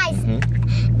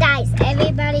on. Guys,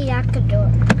 everybody lock the door.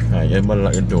 Alright, everybody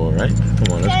lock the door, right?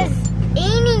 Come on, let's go.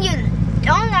 Even you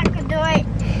don't lock the door,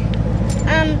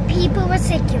 people will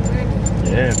take your money.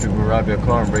 Yeah, people rob your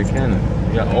car and break in.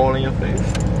 You got oil in your face.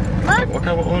 What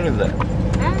kind of oil is that?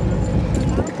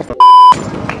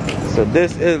 So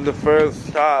this is the first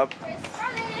stop. Hi,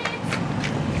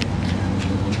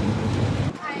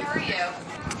 how are you?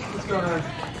 What's going on?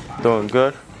 Doing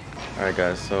good. Alright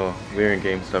guys, so we're in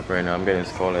GameStop right now. I'm getting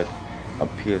Scarlett a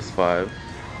PS5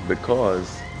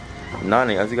 because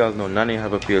Nani, as you guys know, Nani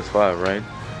have a PS5, right?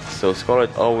 So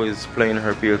Scarlett always playing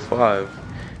her PS5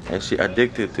 and she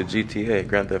addicted to GTA,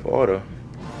 Grand Theft Auto.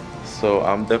 So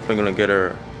I'm definitely gonna get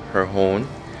her own.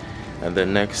 And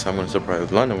then next, I'm gonna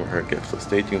surprise London with her gift. So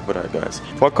stay tuned for that, guys.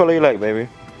 What color you like, baby?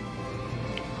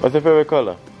 What's your favorite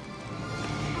color?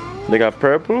 They got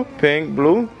purple, pink,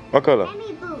 blue. What color?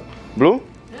 Blue. Blue?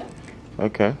 Yeah.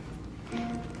 Okay.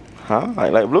 Huh? I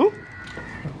like blue?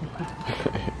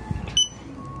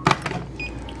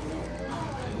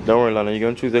 Don't worry, London. You're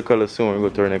gonna choose your color soon when we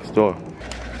go to our next door.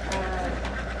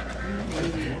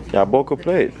 Yeah, both could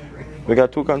play it. We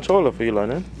got 2 controllers for you,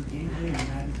 London.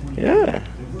 Yeah.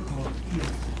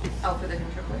 Oh, for the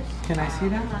controllers? Can I see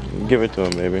that? Give it to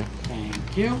him, baby.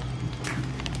 Thank you.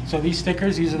 So these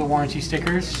stickers, these are the warranty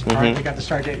stickers. Alright, they got the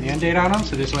start date and the end date on them.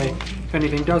 So this way, if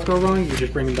anything does go wrong, you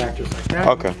just bring them back just like that.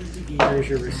 Okay. Here's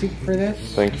your receipt for this.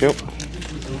 Thank you.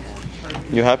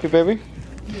 You happy, baby?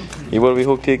 You will be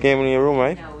hooked to your game in your room,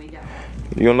 right? No, we don't.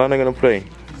 You're not gonna play.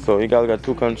 So you guys got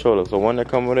 2 controllers. So one that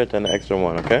come with it and the extra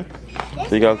one, okay?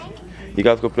 So you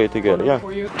guys go play together, yeah?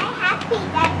 I'm happy,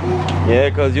 Daddy. Yeah,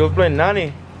 cause you was playing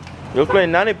Nani. You was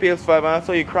playing Nani PS5 and I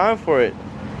saw you crying for it.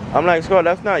 I'm like, Scott,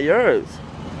 that's not yours.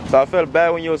 So I felt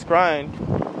bad when you was crying.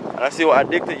 And I see what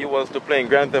addicted you was to playing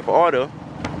Grand Theft Auto.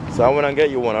 So I went and get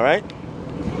you one, alright?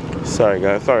 Sorry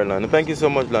guys, sorry London. Thank you so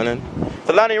much, London.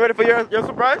 So London, you ready for your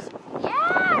surprise?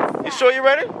 Yes. You sure you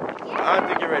ready? Yes. I don't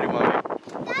think you're ready, mommy.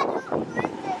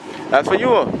 Daddy, That's for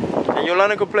you. And you and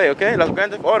London could play, okay? That's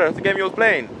Grand Theft Auto. That's the game you was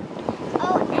playing.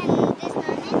 oh, and this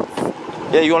one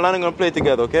is? Yeah, you and London gonna play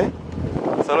together, okay?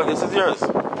 So look, this is yours.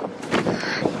 That's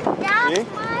See?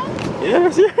 mine? Yeah,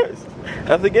 it's yours.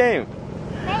 That's the game.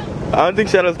 Wait. I don't think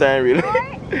she understands really. The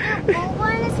blue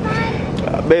one is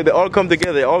mine? Babe, they all come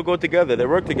together. They all go together. They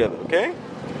work together, okay?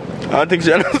 I don't think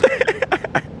she understands.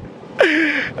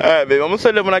 Alright, baby. I'm gonna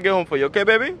set it up when I get home for you, okay,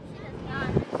 baby?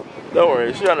 Don't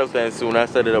worry. She understands soon. I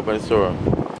set it up and show her.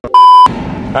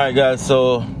 Alright, guys.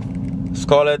 So,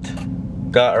 Scarlett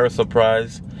got her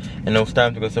surprise. And it was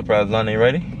time to go surprise Lana. You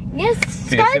ready? Yes.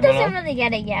 See the Scarlett symbol doesn't on? really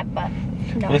get it yet, but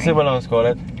no. You sit along,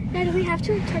 Scarlett. No, do we have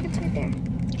to? Target's right there.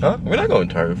 Huh? We're not going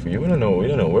to Target for you. We don't know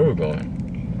where we're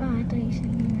going. Oh, I thought you said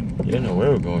we were. You don't know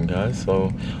where we're going, guys.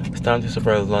 So it's time to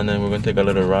surprise London. We're gonna take a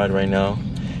little ride right now,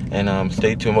 and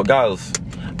stay tuned. But guys,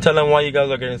 tell them why you guys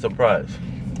are getting surprised.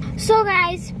 So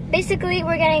guys, basically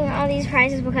we're getting all these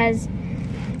prizes because,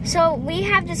 so we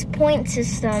have this point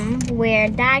system where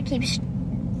Dad keeps,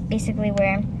 basically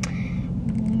where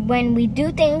when we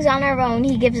do things on our own,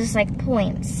 he gives us like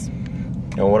points.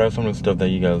 And what are some of the stuff that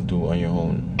you guys do on your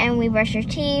own? And we brush our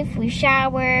teeth, we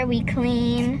shower, we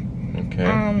clean. Okay.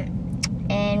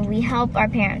 And we help our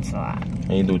parents a lot.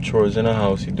 And you do chores in the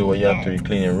house, you do what you have to, you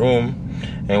clean your room.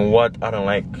 And what I don't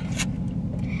like?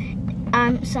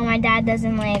 So my dad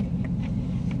doesn't like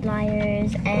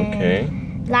liars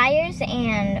and liars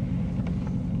and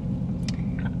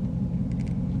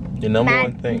the number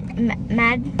one thing.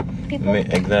 Mad people.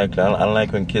 Exactly. I don't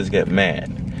like when kids get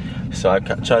mad. So I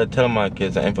try to tell my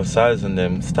kids, I emphasize on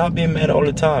them, stop being mad all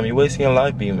the time. You're wasting your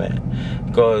life being mad.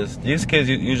 Because these kids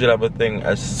usually have a thing,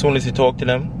 as soon as you talk to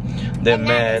them, they're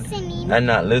mad and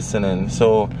not listening.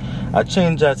 So I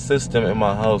changed that system in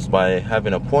my house by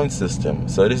having a point system.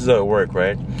 So this is how it works,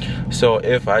 right? So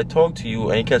if I talk to you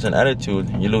and you catch an attitude,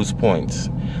 you lose points.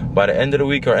 By the end of the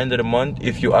week or end of the month,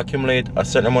 if you accumulate a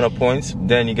certain amount of points,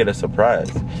 then you get a surprise.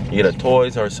 You get a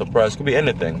toys or a surprise, could be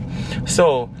anything.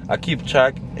 So I keep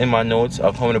track in my notes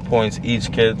of how many points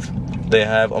each kid they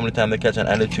have, how many times they catch an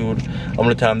attitude, how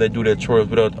many times they do their chores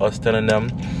without us telling them,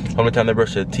 how many times they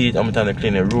brush their teeth, how many times they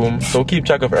clean their room. So keep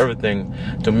track of everything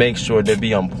to make sure they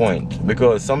be on point.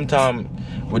 Because sometimes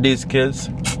with these kids,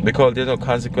 because there's no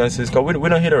consequences, because we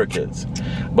don't hit our kids.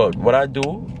 But what I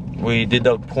do, we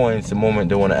deduct points the moment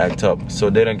they want to act up. So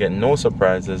they don't get no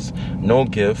surprises, no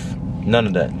gift, none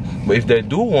of that. But if they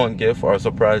do want gift or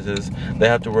surprises, they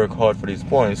have to work hard for these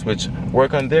points, which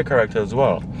work on their character as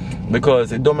well.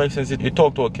 Because it don't make sense if you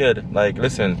talk to a kid, like,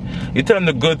 listen, you tell them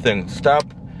the good thing, stop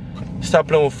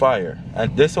playing with fire.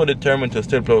 And they're so determined to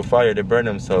still play with fire, they burn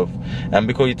themselves. And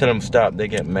because you tell them stop, they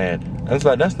get mad. And it's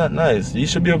like, that's not nice. You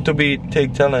should be able to be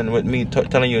telling with me,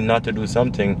 telling you not to do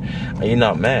something, and you're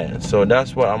not mad. So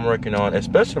that's what I'm working on,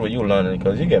 especially with you, London,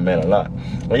 because you get mad a lot.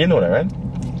 Well, you know that,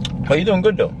 right? But you're doing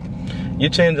good though. You're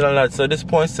changing a lot. So this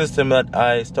point system that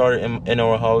I started in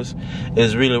our house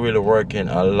is really working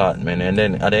a lot, man. And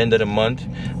then at the end of the month,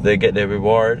 they get their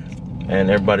reward,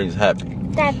 and everybody's happy.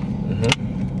 That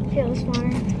feels far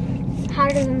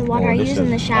hotter than the water I use in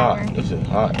the shower. Hot. This is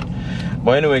hot.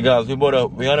 But anyway, guys,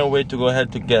 we're on our way to go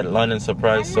ahead to get London's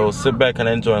surprise. So sit back and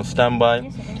enjoy and stand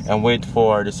by and wait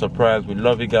for the surprise. We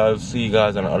love you guys. See you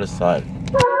guys on the other side.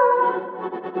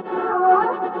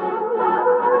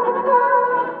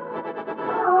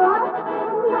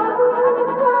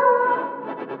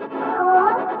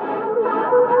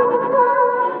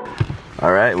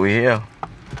 All right, we're here.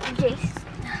 Jason.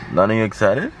 London, you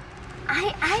excited?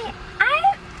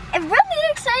 I'm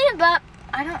really excited, but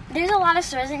I don't. There's a lot of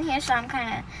stores in here, so I'm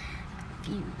kind of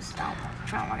confused on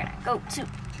which one we're gonna go to.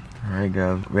 All right,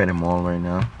 guys, we're at the mall right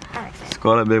now. I'm excited.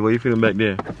 Scarlett, babe, what you feeling back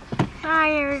there?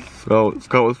 Tired.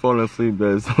 Scarlett was falling asleep,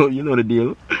 guys. So you know the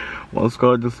deal. Once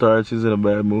Scarlett just started, she's in a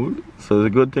bad mood. So it's a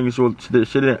good thing she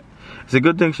didn't. It's a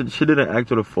good thing she didn't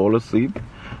actually fall asleep,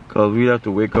 cause we have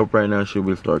to wake up right now. She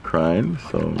will start crying.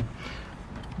 So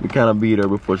we kind of beat her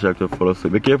before she actually fall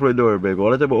asleep. Be careful of the door, baby.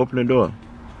 What I tell you about open the door?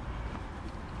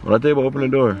 What I tell you about open the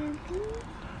door?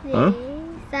 Huh?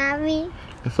 Sorry.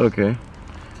 It's okay.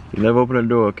 You never open the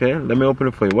door, okay? Let me open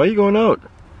it for you. Why are you going out?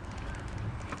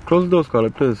 Close the door,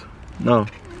 Scarlett, please. No.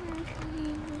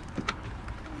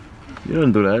 You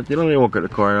don't do that. You don't even walk at the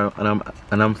car and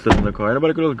I'm sitting in the car.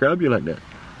 Anybody could just grab you like that.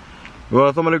 You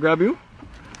want somebody to grab you?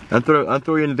 And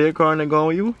throw you in their car and then go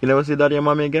with you? You never see daddy and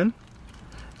mommy again?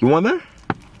 You want that?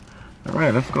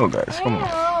 Alright, let's go, guys. Come on.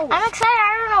 I'm excited.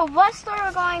 I don't know what store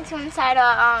we're going to inside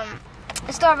a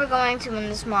store we're going to in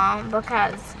this mall,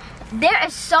 because there are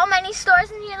so many stores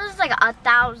in here. There's like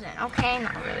 1,000. Okay,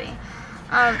 not really.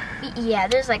 Yeah,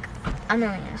 there's like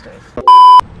 1,000,000 stores.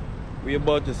 We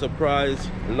about to surprise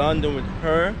London with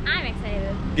her I'm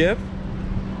excited. gift.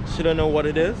 She don't know what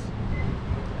it is,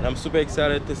 and I'm super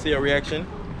excited to see her reaction.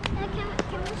 Can we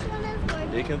show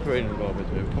them? You can throw it in the garbage,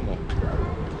 babe. Come on.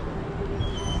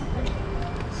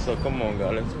 So come on,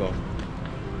 guys, let's go.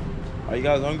 Are you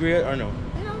guys hungry yet or no?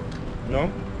 No.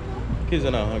 No? Kids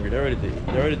are not hungry. They're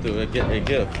ready to get a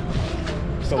gift.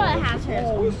 Come on.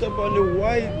 Oh, you step on the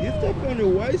white. You step on the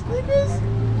white sneakers?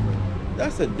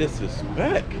 That's a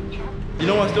disrespect. You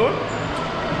know what store? No,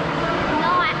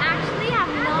 I actually have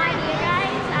no idea,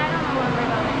 guys. I don't know where we're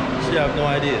going. She have no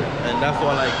idea, and that's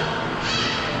why I like it.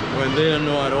 When they don't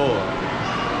know at all.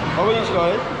 How about you,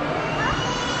 Scarlett?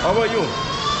 How about you?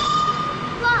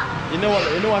 What? You know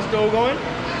what store we're going?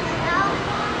 No.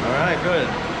 Alright, good.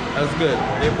 That's good.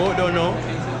 They both don't know,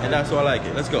 and that's why I like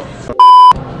it. Let's go.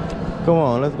 Come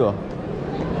on, let's go.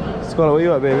 Scarlett, where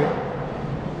you at, baby?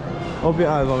 Open your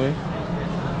eyes on me.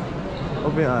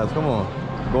 Open your eyes, come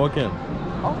on. Go again.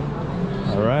 Oh.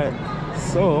 Alright.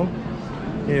 So,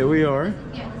 here we are.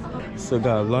 So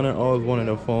guys, Lana always wanted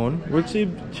a phone. Which she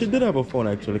did have a phone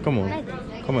actually. Come on.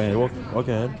 Come ahead, walk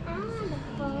ahead.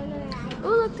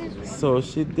 So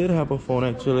she did have a phone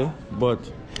actually, but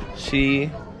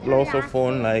she lost her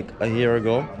phone like a year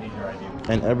ago.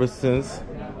 And ever since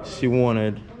she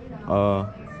wanted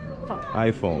a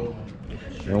iPhone.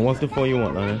 And what's the phone you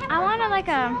want, Lana? I wanted like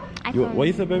a iPhone. What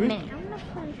you said, baby? Mini.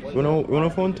 You want a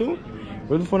phone too?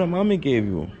 Where's the phone that mommy gave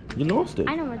you? You lost it.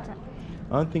 I know what's up.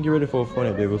 I don't think you're ready for a phone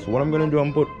yet, baby. So what I'm gonna do,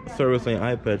 I'm gonna put service on your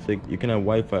iPad so you can have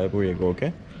Wi-Fi everywhere you go,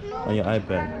 okay? On your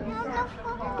iPad.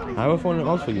 I have a phone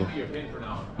else for you.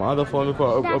 My other phone before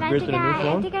I upgrade to the new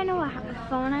phone. I think I know what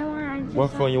phone I want.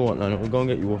 What phone you want, Nana? We're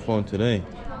gonna get you a phone today.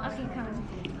 Okay,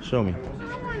 come. Show me.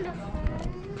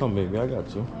 Come, baby, I got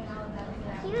you.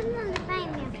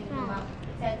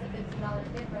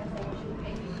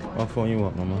 What phone you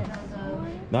want, Mama?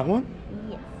 That one?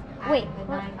 Yes. Wait,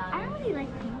 well, I don't really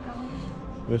like pink.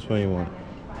 Which one you want?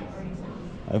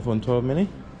 iPhone 12 mini?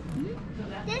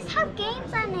 This have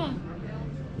games on it.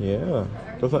 Yeah.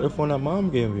 That's like the phone that mom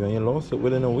gave you and you lost it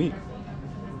within a week.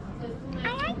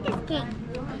 I like this game.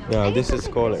 Yeah, this is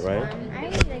Scarlett, right? I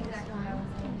really like this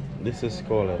one. This is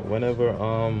Scarlett. Whenever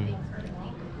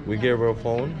we give her a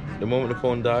phone, the moment the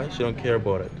phone dies, she don't care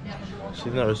about it.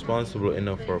 She's not responsible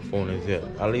enough for her phone as yet.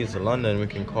 At least in London, we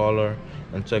can call her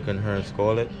and check on her and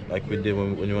Scarlett like we did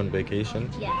when we went on vacation.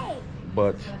 Yay.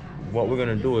 But what we're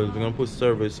gonna do is we're gonna put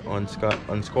service on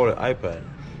Scarlett iPad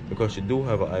because she do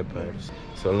have an iPad.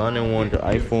 So London wanted the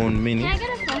iPhone mini. Can I get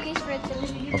a phone case for it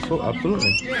too?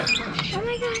 Absolutely. Oh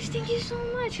my gosh, thank you so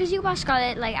much. Because you bought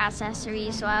Scarlett like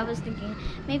accessories, so I was thinking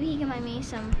maybe he can buy me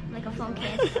some like a phone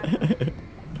case.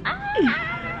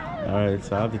 Alright,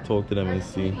 so I have to talk to them and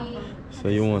see. So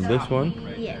you want this one?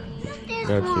 Yeah.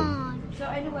 Got you.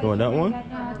 You want that one?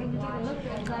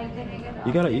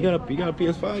 You got a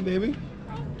PS5, baby?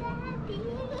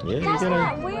 Yeah, That's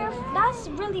not rare. That's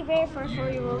really rare for a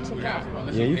 4-year-old to get.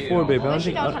 Yeah, you 4, baby. I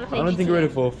don't think you're ready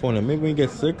for a phone. Maybe when you get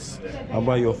 6, I'll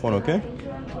buy you a phone, okay?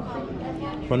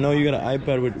 For now, you got an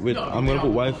iPad with I'm gonna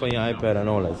put Wi-Fi on your iPad and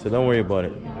all that, so don't worry about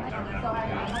it.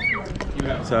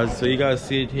 So you guys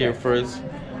see it here first.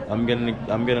 I'm getting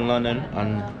London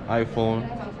an iPhone.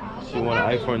 She want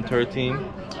an iPhone 13.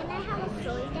 Can I have a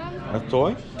toy then? A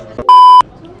toy?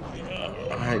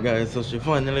 Alright guys, so she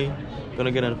finally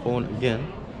gonna get a phone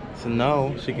again. So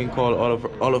now she can call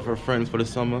all of her friends for the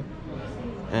summer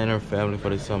and her family for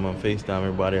the summer and FaceTime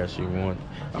everybody as she wants.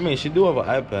 I mean, she do have an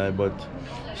iPad, but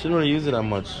she don't really use it that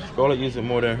much. Scarlett uses it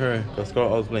more than her because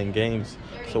Scarlett always playing games.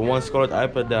 So once Scarlett's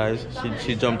iPad dies,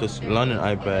 she jumped to London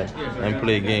iPad and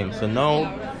play games. So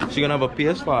now she's gonna have a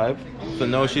PS5. So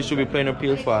now she should be playing her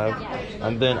PS5,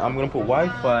 and then I'm gonna put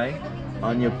Wi-Fi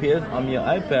on your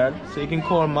iPad so you can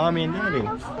call mommy and daddy.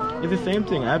 It's the same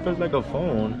thing. iPad's like a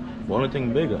phone, but only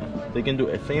thing bigger. They can do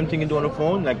the same thing you do on the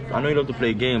phone. Like I know you love to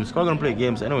play games. Scarlett's gonna play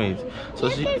games anyways. So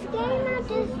yeah,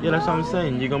 that's what I'm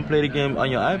saying. You're gonna play the game on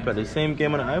your iPad. The same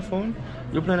game on the iPhone.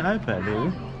 You're playing the iPad,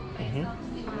 baby.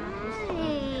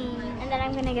 And then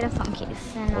I'm gonna get a phone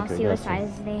case and I'll see what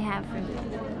size they have for me.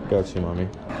 Got you, mommy.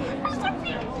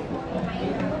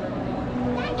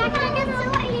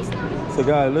 So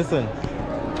guys, listen.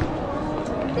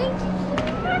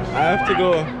 I have to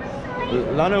go.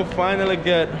 Lana finally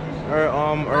get her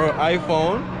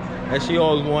iPhone that she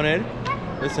always wanted.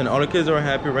 Listen, all the kids are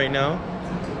happy right now.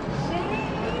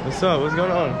 What's up? What's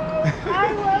going on?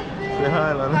 I love it. Say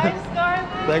hi, Lana. Hi,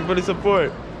 Scarlett. Thanks for the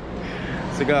support.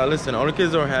 So guys, listen, all the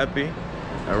kids are happy.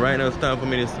 And right now it's time for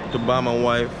me to buy my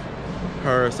wife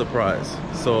her surprise.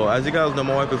 So as you guys know,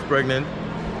 my wife is pregnant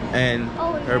and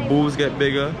her boobs get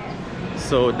bigger.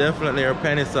 So definitely her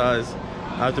panty size,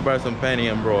 I have to buy some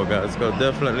panty and bra, guys, because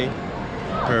definitely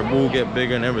her boob get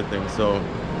bigger and everything. So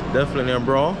definitely a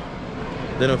bra,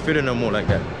 they don't fit her no more like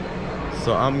that.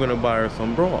 So I'm gonna buy her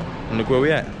some bra. And look where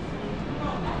we at.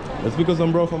 Let's pick up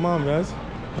some bra for mom, guys.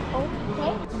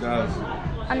 Okay. Guys,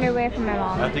 Underwear for my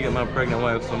mom. I have to get my pregnant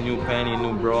wife some new panty,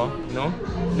 new bra, you know?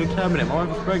 New cabinet. My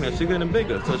wife is pregnant, she's getting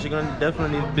bigger, so she's gonna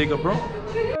definitely need bigger bra.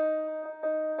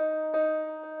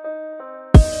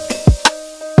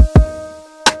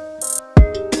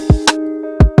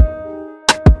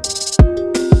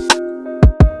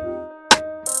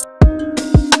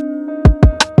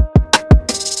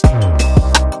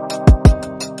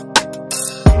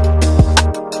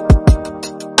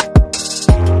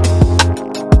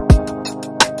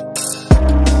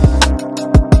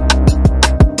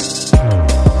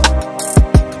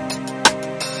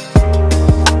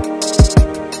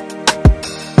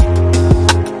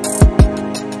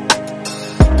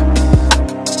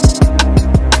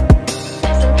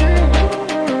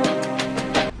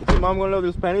 mom gonna love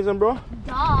these panties and bra?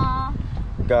 Duh.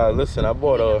 Guys, listen, I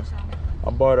bought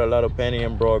a lot of panty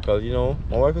and bra because you know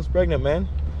my wife is pregnant, man.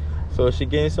 So she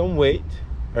gained some weight.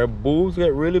 Her boobs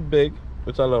get really big,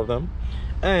 which I love them,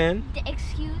 and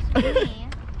Excuse me.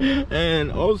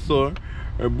 and also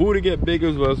her booty get big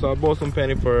as well. So I bought some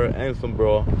panty for her and some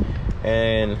bra,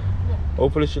 and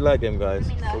hopefully she like them, guys.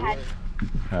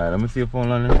 Alright, let me see your phone,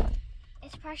 London.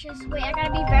 It's Precious. Wait, I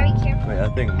gotta be very careful. Wait, I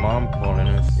think mom calling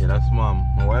us. Yeah, that's mom.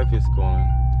 My wife is calling.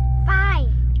 Bye.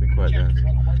 Be quiet, guys.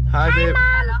 Hi, babe.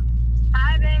 Mom.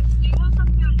 Hi, babe. Do you want some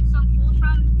food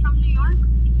from New York?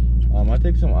 I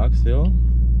take some oxtail.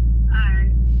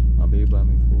 Alright. My baby buy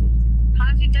me food.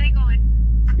 How's your day going?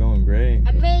 It's going great.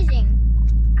 Amazing.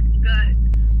 Good.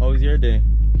 How's your day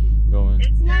going? It's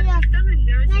good. I'm still in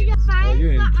Jersey. Oh, you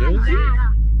in Jersey? Yeah.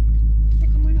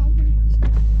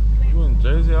 You in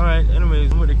Jersey? Alright,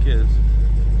 anyways, I'm with the kids.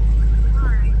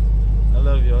 Alright. I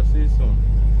love you. I'll see you soon.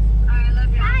 Alright, I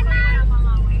love you. Bye, I'm on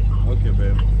my way home. Okay,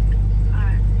 babe.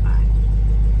 Alright, bye.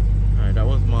 Alright, that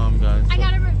was mom, guys. I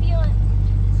gotta reveal it.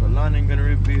 So London gonna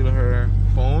reveal her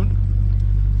phone.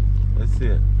 Let's see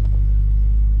it.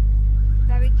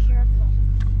 Very careful.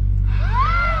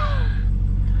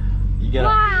 You got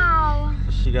Wow.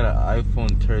 she got an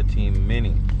iPhone 13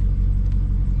 mini.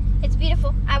 It's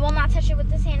beautiful. I will not touch it with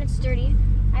this hand. It's dirty.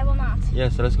 I will not. Yeah,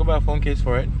 so let's go buy a phone case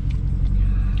for it.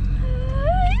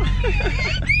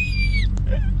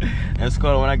 And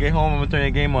Scarlett, when I get home, I'm gonna turn your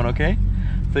game on, okay?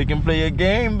 So you can play your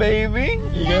game, baby.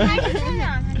 You Yeah, got- honey, turn it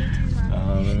on. Honey, turn it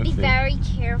on. Let me Be see. very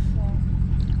careful.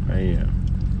 Right here.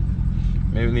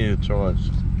 Maybe we need to charge.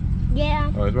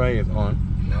 Yeah. Oh, it's right here. It's on.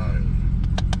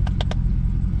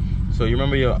 So you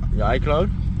remember your iCloud?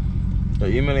 Your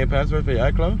email and password for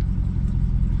your iCloud?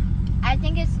 I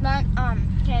think it's not,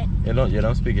 okay. Yeah,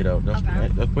 don't speak it out. Just, Okay.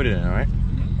 Let's put it in, alright?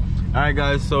 Alright,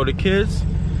 guys, so the kids,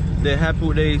 they're happy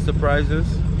with their surprises.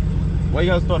 What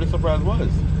you guys thought the surprise was?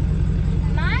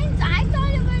 I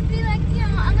thought it would be like, you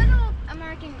know, a little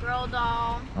American Girl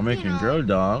doll. American Girl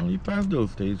doll? You passed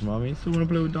those stages, mommy. You still want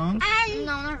to play with dolls? No,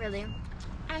 not really.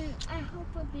 And I hope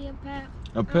it'll be a pet.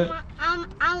 A pet? I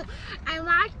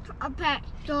want a pet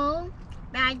so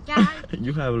bad, Dad.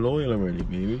 You have loyal already,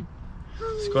 baby.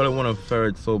 Scarlett want a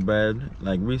ferret so bad.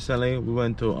 Like recently, we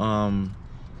went to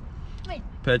Wait.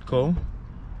 Petco,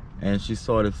 and she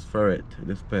saw this ferret,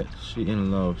 this pet. She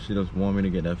in love. She just want me to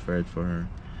get that ferret for her.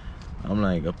 I'm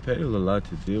like, a pet is a lot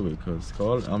to deal with because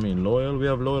loyal, we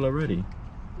have loyal already.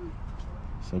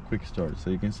 So quick start, so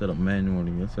you can set up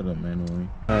manually. Let's set up manually.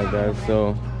 Alright guys,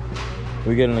 so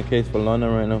we're getting a case for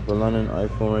London right now, for London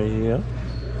iPhone right here,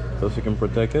 so she can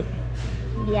protect it.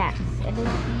 Yes, it is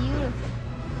beautiful.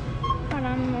 Hold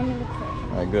on, let me look for it.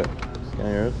 Alright, good.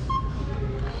 Scan yours.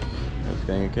 Let's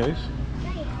scan your case.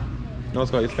 No,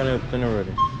 Scott, you scan it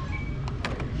already.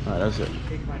 Alright, that's it.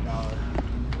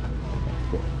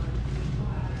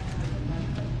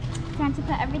 Time to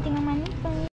put everything on my new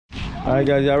phone. Alright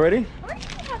guys, y'all ready?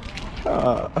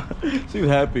 She's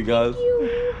happy, guys.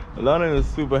 Lana is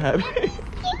super happy.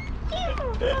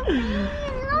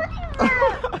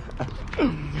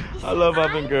 I love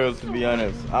having girls, to be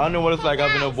honest. I don't know what it's like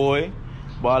having a boy,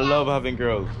 but I love having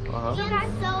girls. I'm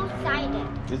so excited.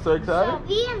 You so excited?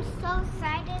 We am so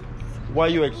excited. Why are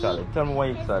you excited? Tell me why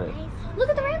you're excited. Look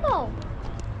at the rainbow.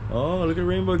 Oh, look at the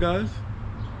rainbow, guys.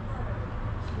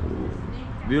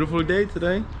 Beautiful day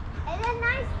today. It's a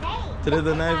nice day. Today's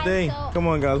a nice day. Come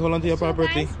on, guys. Hold on to your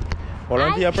property. Hold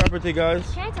on to your property, guys.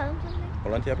 Can I tell them something?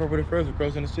 Hold on to your property first. We're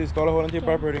crossing the street. Scarlett, hold on to your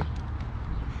property.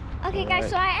 Okay, guys.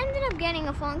 So I ended up getting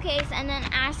a phone case and then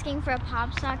asking for a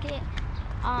pop socket.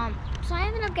 So I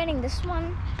ended up getting this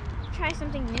one. Try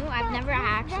something new. I've never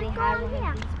actually had one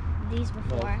of these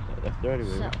before. That's dirty,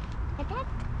 baby. So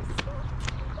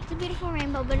it's a beautiful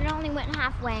rainbow, but it only went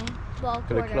halfway. Well, a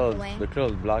quarter of the way. The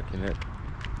clothes blocking it.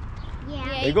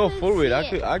 Yeah. They go full weight.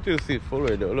 I could see it full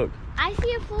weight though. Look. I see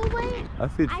it full weight. I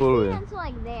see it I full see it weight. until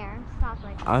like there. Stop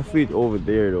like I see it over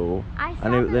there though. I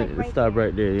And it, like, it right stop there.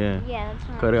 right there, yeah. Yeah, that's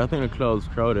Cause right. I think the clouds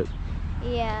crowded.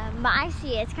 Yeah, but I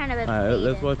see it. It's kind of a Alright,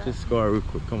 let's faded, watch but- this scar real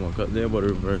quick. Come on, cause they're about to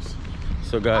reverse.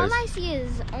 So All guys, I see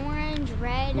is orange,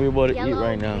 red, we about to yellow, eat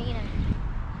right now. green, and-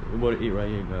 we're about to eat right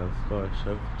here, guys. It's called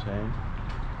Chef Chang.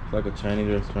 It's like a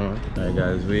Chinese restaurant. Alright,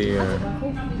 guys, we're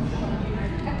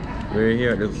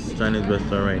here at this Chinese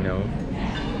restaurant right now,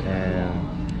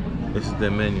 and this is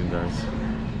the menu, guys.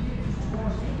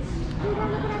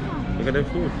 Look at that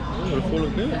food. Oh, the food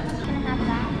looks good. Can I have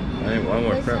that? I need one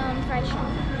more With crab. some fried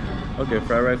shrimp. Okay,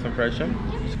 fried rice and fried shrimp.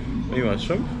 What do you want,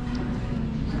 shrimp?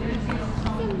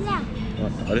 Yeah.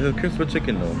 Oh, this is crispy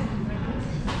chicken though.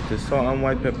 This salt and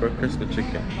white pepper crispy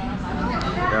chicken.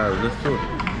 Guys, this food.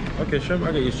 Okay, shrimp.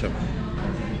 I get you shrimp.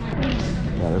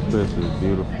 Yeah, this place is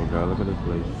beautiful, guys. Look at this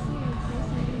place.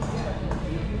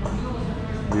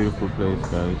 Beautiful place,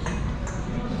 guys.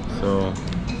 So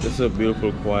this is a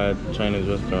beautiful, quiet Chinese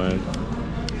restaurant,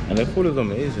 and the food is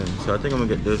amazing. So I think I'm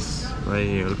gonna get this right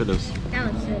here. Look at this.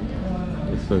 That looks good.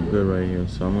 This looks good right here.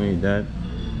 So I'm gonna eat that,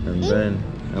 and then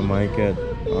I might get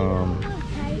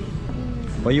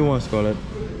what you want, Scarlett?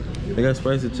 They got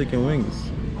spicy chicken wings.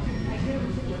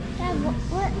 Dad,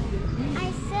 what?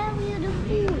 I sell you the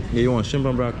food. Yeah, you want shrimp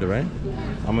and broccoli, right?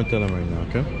 I'm gonna tell them right now,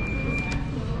 okay?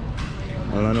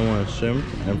 Alana wants shrimp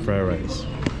and fried rice.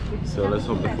 So let's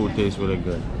hope the food tastes really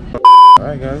good.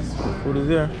 Alright guys, the food is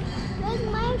here. Where's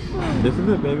my food? This is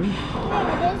it, baby.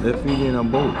 They're feeding in a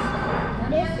boat.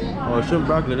 This is Oh, shrimp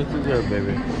broccoli, this is here,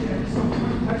 baby.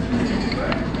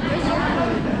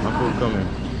 My food coming.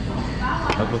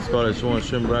 That's what Scarlett, she wants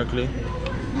shrimp broccoli.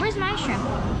 Where's my shrimp?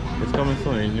 It's coming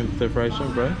soon. You say fried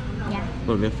shrimp, right? Yeah.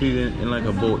 Look, they're feeding in like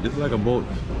a boat. This is like a boat.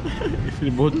 You see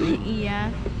the boat thing?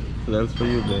 Yeah. So that's for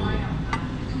you, baby.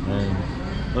 And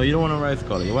no, you don't want a rice,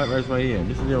 Scarlett. Your white rice right here.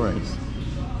 This is your rice.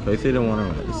 So you say you don't want a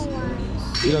rice.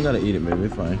 You don't gotta eat it, baby.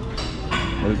 It's fine.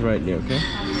 But it's right there, okay?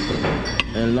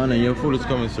 And Lana, your food is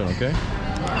coming soon, okay?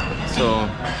 So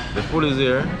the food is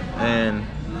here, and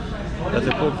that's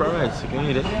a cold fried rice. You can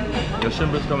eat it. Your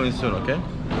shrimp is coming soon, okay?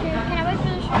 Can I wait for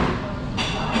the shrimp?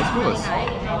 Of course.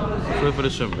 Let's wait for the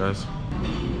shrimp, guys.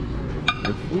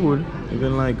 The food is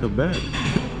in like a bag.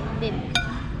 Baby.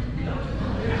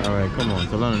 Alright, come on.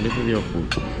 So Lana, this is your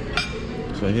food.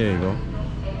 So here you go.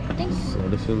 Thanks. So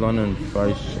this is London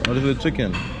fried. Oh, this is the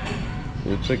chicken.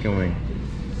 The chicken wing.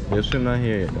 The shrimp not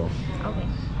here yet though. Okay.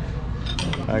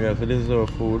 Alright guys, so this is our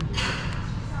food.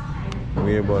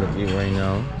 We're about to eat right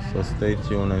now. So stay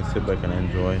tuned and sit back and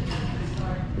enjoy.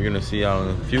 We're gonna see y'all in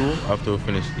a few after we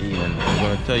finish eating. I'm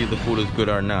gonna tell you the food is good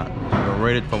or not. I'm gonna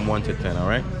rate it from 1 to 10,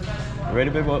 alright? You ready,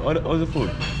 baby? How's the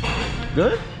food?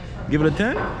 Good? Give it a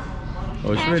 10?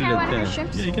 Oh, it's Can I rated try at one of 10. the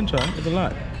shrimps? Yeah, you can try. It's a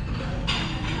lot.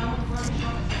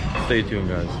 Stay tuned,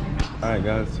 guys. Alright,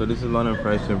 guys. So this is London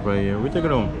fried shrimp right here. We take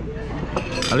it home.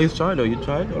 At least try though. You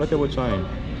tried? All I tell you, we're trying.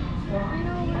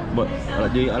 But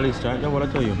at least try. That's what I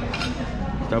tell you.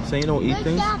 Stop saying you don't eat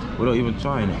things without even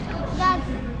trying it. Dad.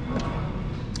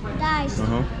 Guys.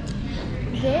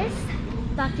 This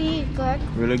Bucky is good.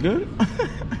 Really good?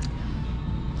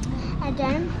 And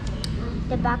then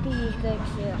the Bucky is good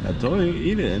too. I told you,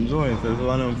 eat it, enjoy it. So there's a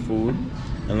lot of food,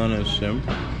 a lot of shrimp.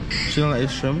 She don't like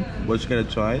shrimp, but she gotta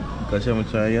try it because she haven't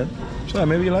tried it yet. Try it,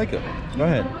 maybe you like it. Go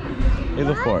ahead. Here's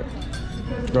a fork.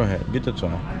 Go ahead, get to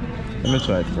try. Let me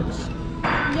try it first.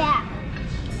 Yeah.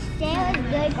 Say it was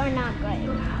good or not good.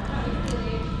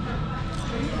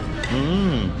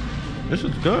 This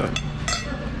is good.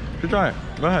 You try it.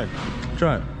 Go ahead.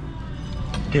 Try it.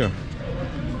 Here.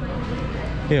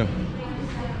 Here.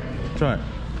 Try it.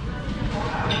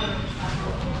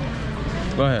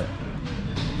 Go ahead.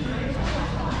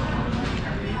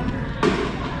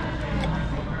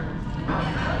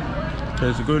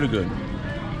 Tastes really good.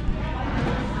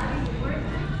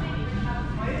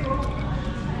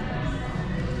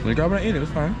 You gotta eat it,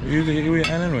 it's fine. You usually eat it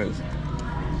anyways.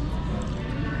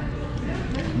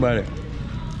 Bite it.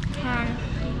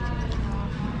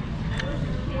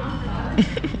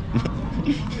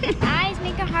 Eyes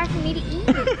make it hard for me to eat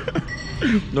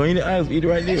it. Don't eat the eyes, eat it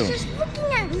right there. It's just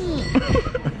looking at me.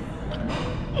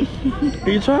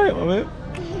 You try it, my man.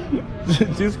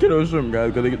 She's scared of shrimp,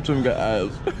 guys, because shrimp got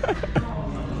eyes.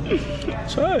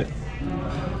 Try it.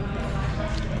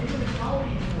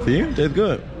 See? It tastes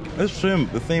good. It's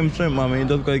shrimp, the same shrimp, mommy.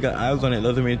 Just because it got eyes on it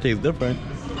doesn't mean it tastes different.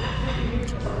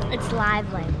 It's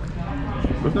live, like.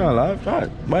 It's not alive. Try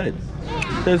it. Bite it.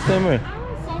 Yeah. Tastes the same way. I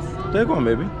want to say something. Take one,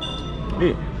 baby.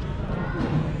 Eat.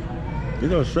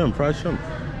 These are shrimp, fried shrimp.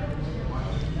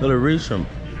 Little reed shrimp.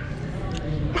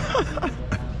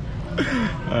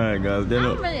 Alright, guys. I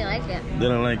don't really like it. They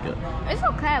don't like it. It's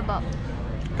okay, but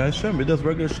Guys, shrimp. It does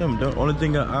regular shrimp. The only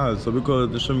thing got eyes. So because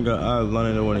the shrimp got eyes,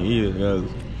 Lana don't want to eat it, guys.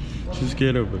 She's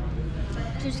scared of it.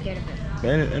 too scared of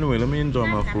it. Anyway, let me enjoy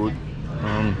my food.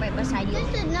 Wait, beside you.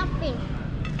 This is nothing.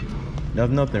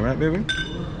 That's nothing, right, baby?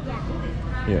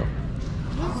 Yeah. Yeah.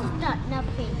 This is not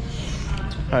nothing.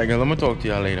 Alright, guys. I'm gonna talk to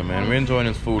y'all later, man. We're enjoying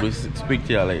this food. We'll speak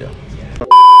to y'all later.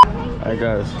 Alright,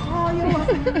 guys. Oh, you're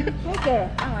welcome. Take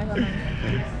care. Oh, my God.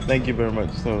 Thank you very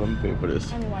much. So let me pay for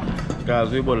this.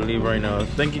 Guys, we're about to leave right now.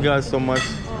 Thank you guys so much.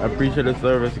 I appreciate the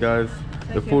service, guys.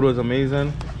 The food was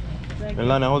amazing. And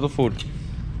Lana, how's the food?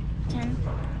 10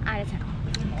 out of 10.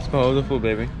 So how's the food,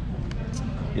 baby?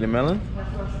 Eat a melon?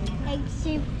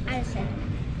 18 out of 10.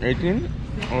 18?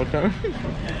 All the time?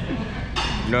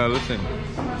 No, listen.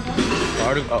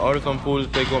 I ordered some food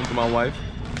to take home to my wife.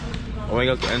 I want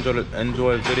you guys to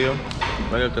enjoy the video. I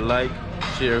want you guys to like,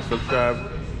 share,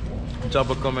 subscribe, drop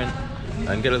a comment,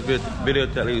 and get us video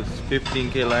to at least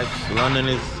 15K likes.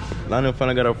 London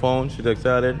finally got her phone. She's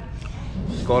excited.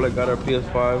 Scarlett got her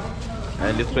PS5,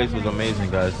 and this place was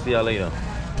amazing, guys. See y'all later.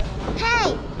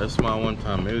 Hey. Let's smile one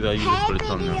time. Maybe I'll use this for the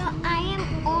thumbnail. I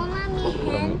am on my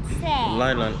handset.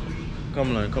 Line,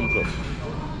 come close.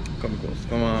 Come close.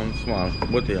 Come on, smile.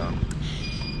 What they are?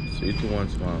 3, 2, 1,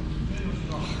 smile.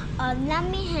 Let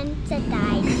me handset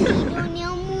guys. Thank you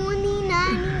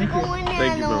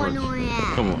very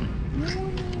much. Come on.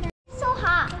 It's so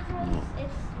hot.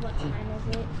 It's what time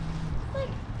is it? Like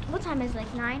what time is it?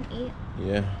 Like 9, 8?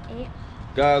 Yeah. 8.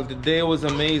 Guys, the day was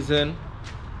amazing.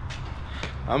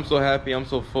 I'm so happy. I'm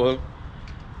so full.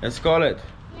 And Scarlett,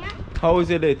 Yeah. how was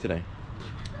your day today?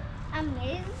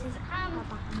 Amazing.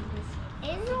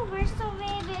 It's over so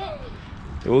baby.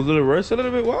 It was a little worse a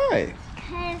little bit. Why?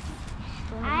 Cause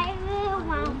I really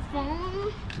want a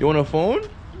phone. You want a phone?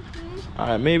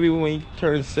 Alright, maybe when you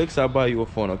turn 6, I'll buy you a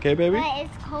phone, okay, baby? But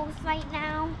it's closed right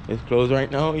now. It's closed right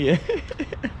now, yeah.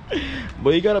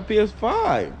 But you got a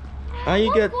PS5. How you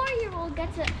What get? 4-year-old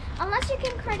gets it? Unless you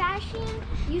can Kardashian,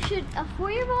 you should. A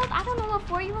 4-year-old? I don't know what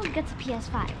 4-year-old gets a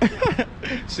PS5.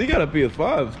 She got a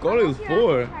PS5. Scarlett was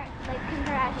 4. Like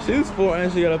Kardashian. She's 4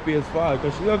 and she got a PS5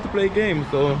 because she loves to play games.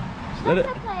 So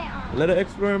let her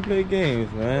explore and play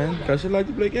games, man. Because she like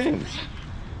to play games.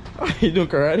 You doing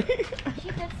karate? She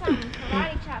did some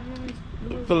karate chop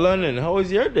moves. For London, how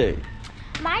was your day?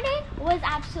 My day was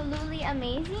absolutely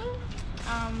amazing.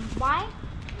 Why?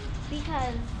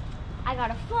 Because I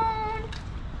got a phone.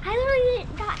 I literally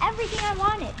got everything I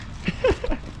wanted.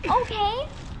 Okay.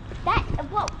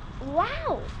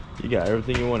 Wow. You got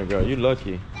everything you wanted, girl. You're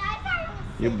lucky.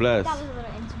 You're blessed. That was a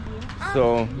little interview.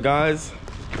 So, guys,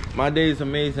 my day is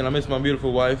amazing. I miss my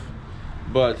beautiful wife,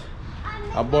 but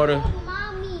I bought her.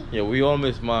 Mommy. Yeah, we all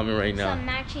miss mommy right now. Some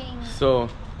matching. So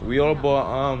we all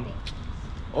bought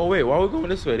oh wait, why are we going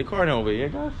this way? The car down over here,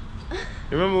 guys.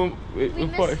 You remember We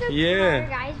missed parked? the Yeah. car,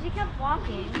 guys. We kept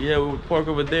walking. Yeah, we parked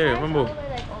over there. Cars Remember? all the way,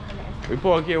 like, over there. We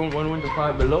parked here when we went to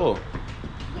Five Below.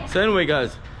 Yeah. So anyway,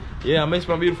 guys, yeah, I miss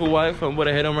my beautiful wife. I'm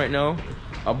gonna head home right now.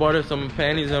 I bought her some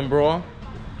panties and bra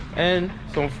and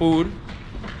some food,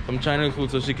 some Chinese food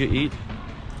so she could eat.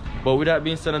 But with that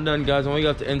being said and done, guys, I want you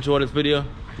guys to enjoy this video.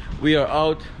 We are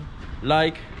out.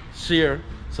 Like, share,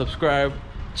 subscribe,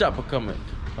 drop a comment.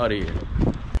 Out of here.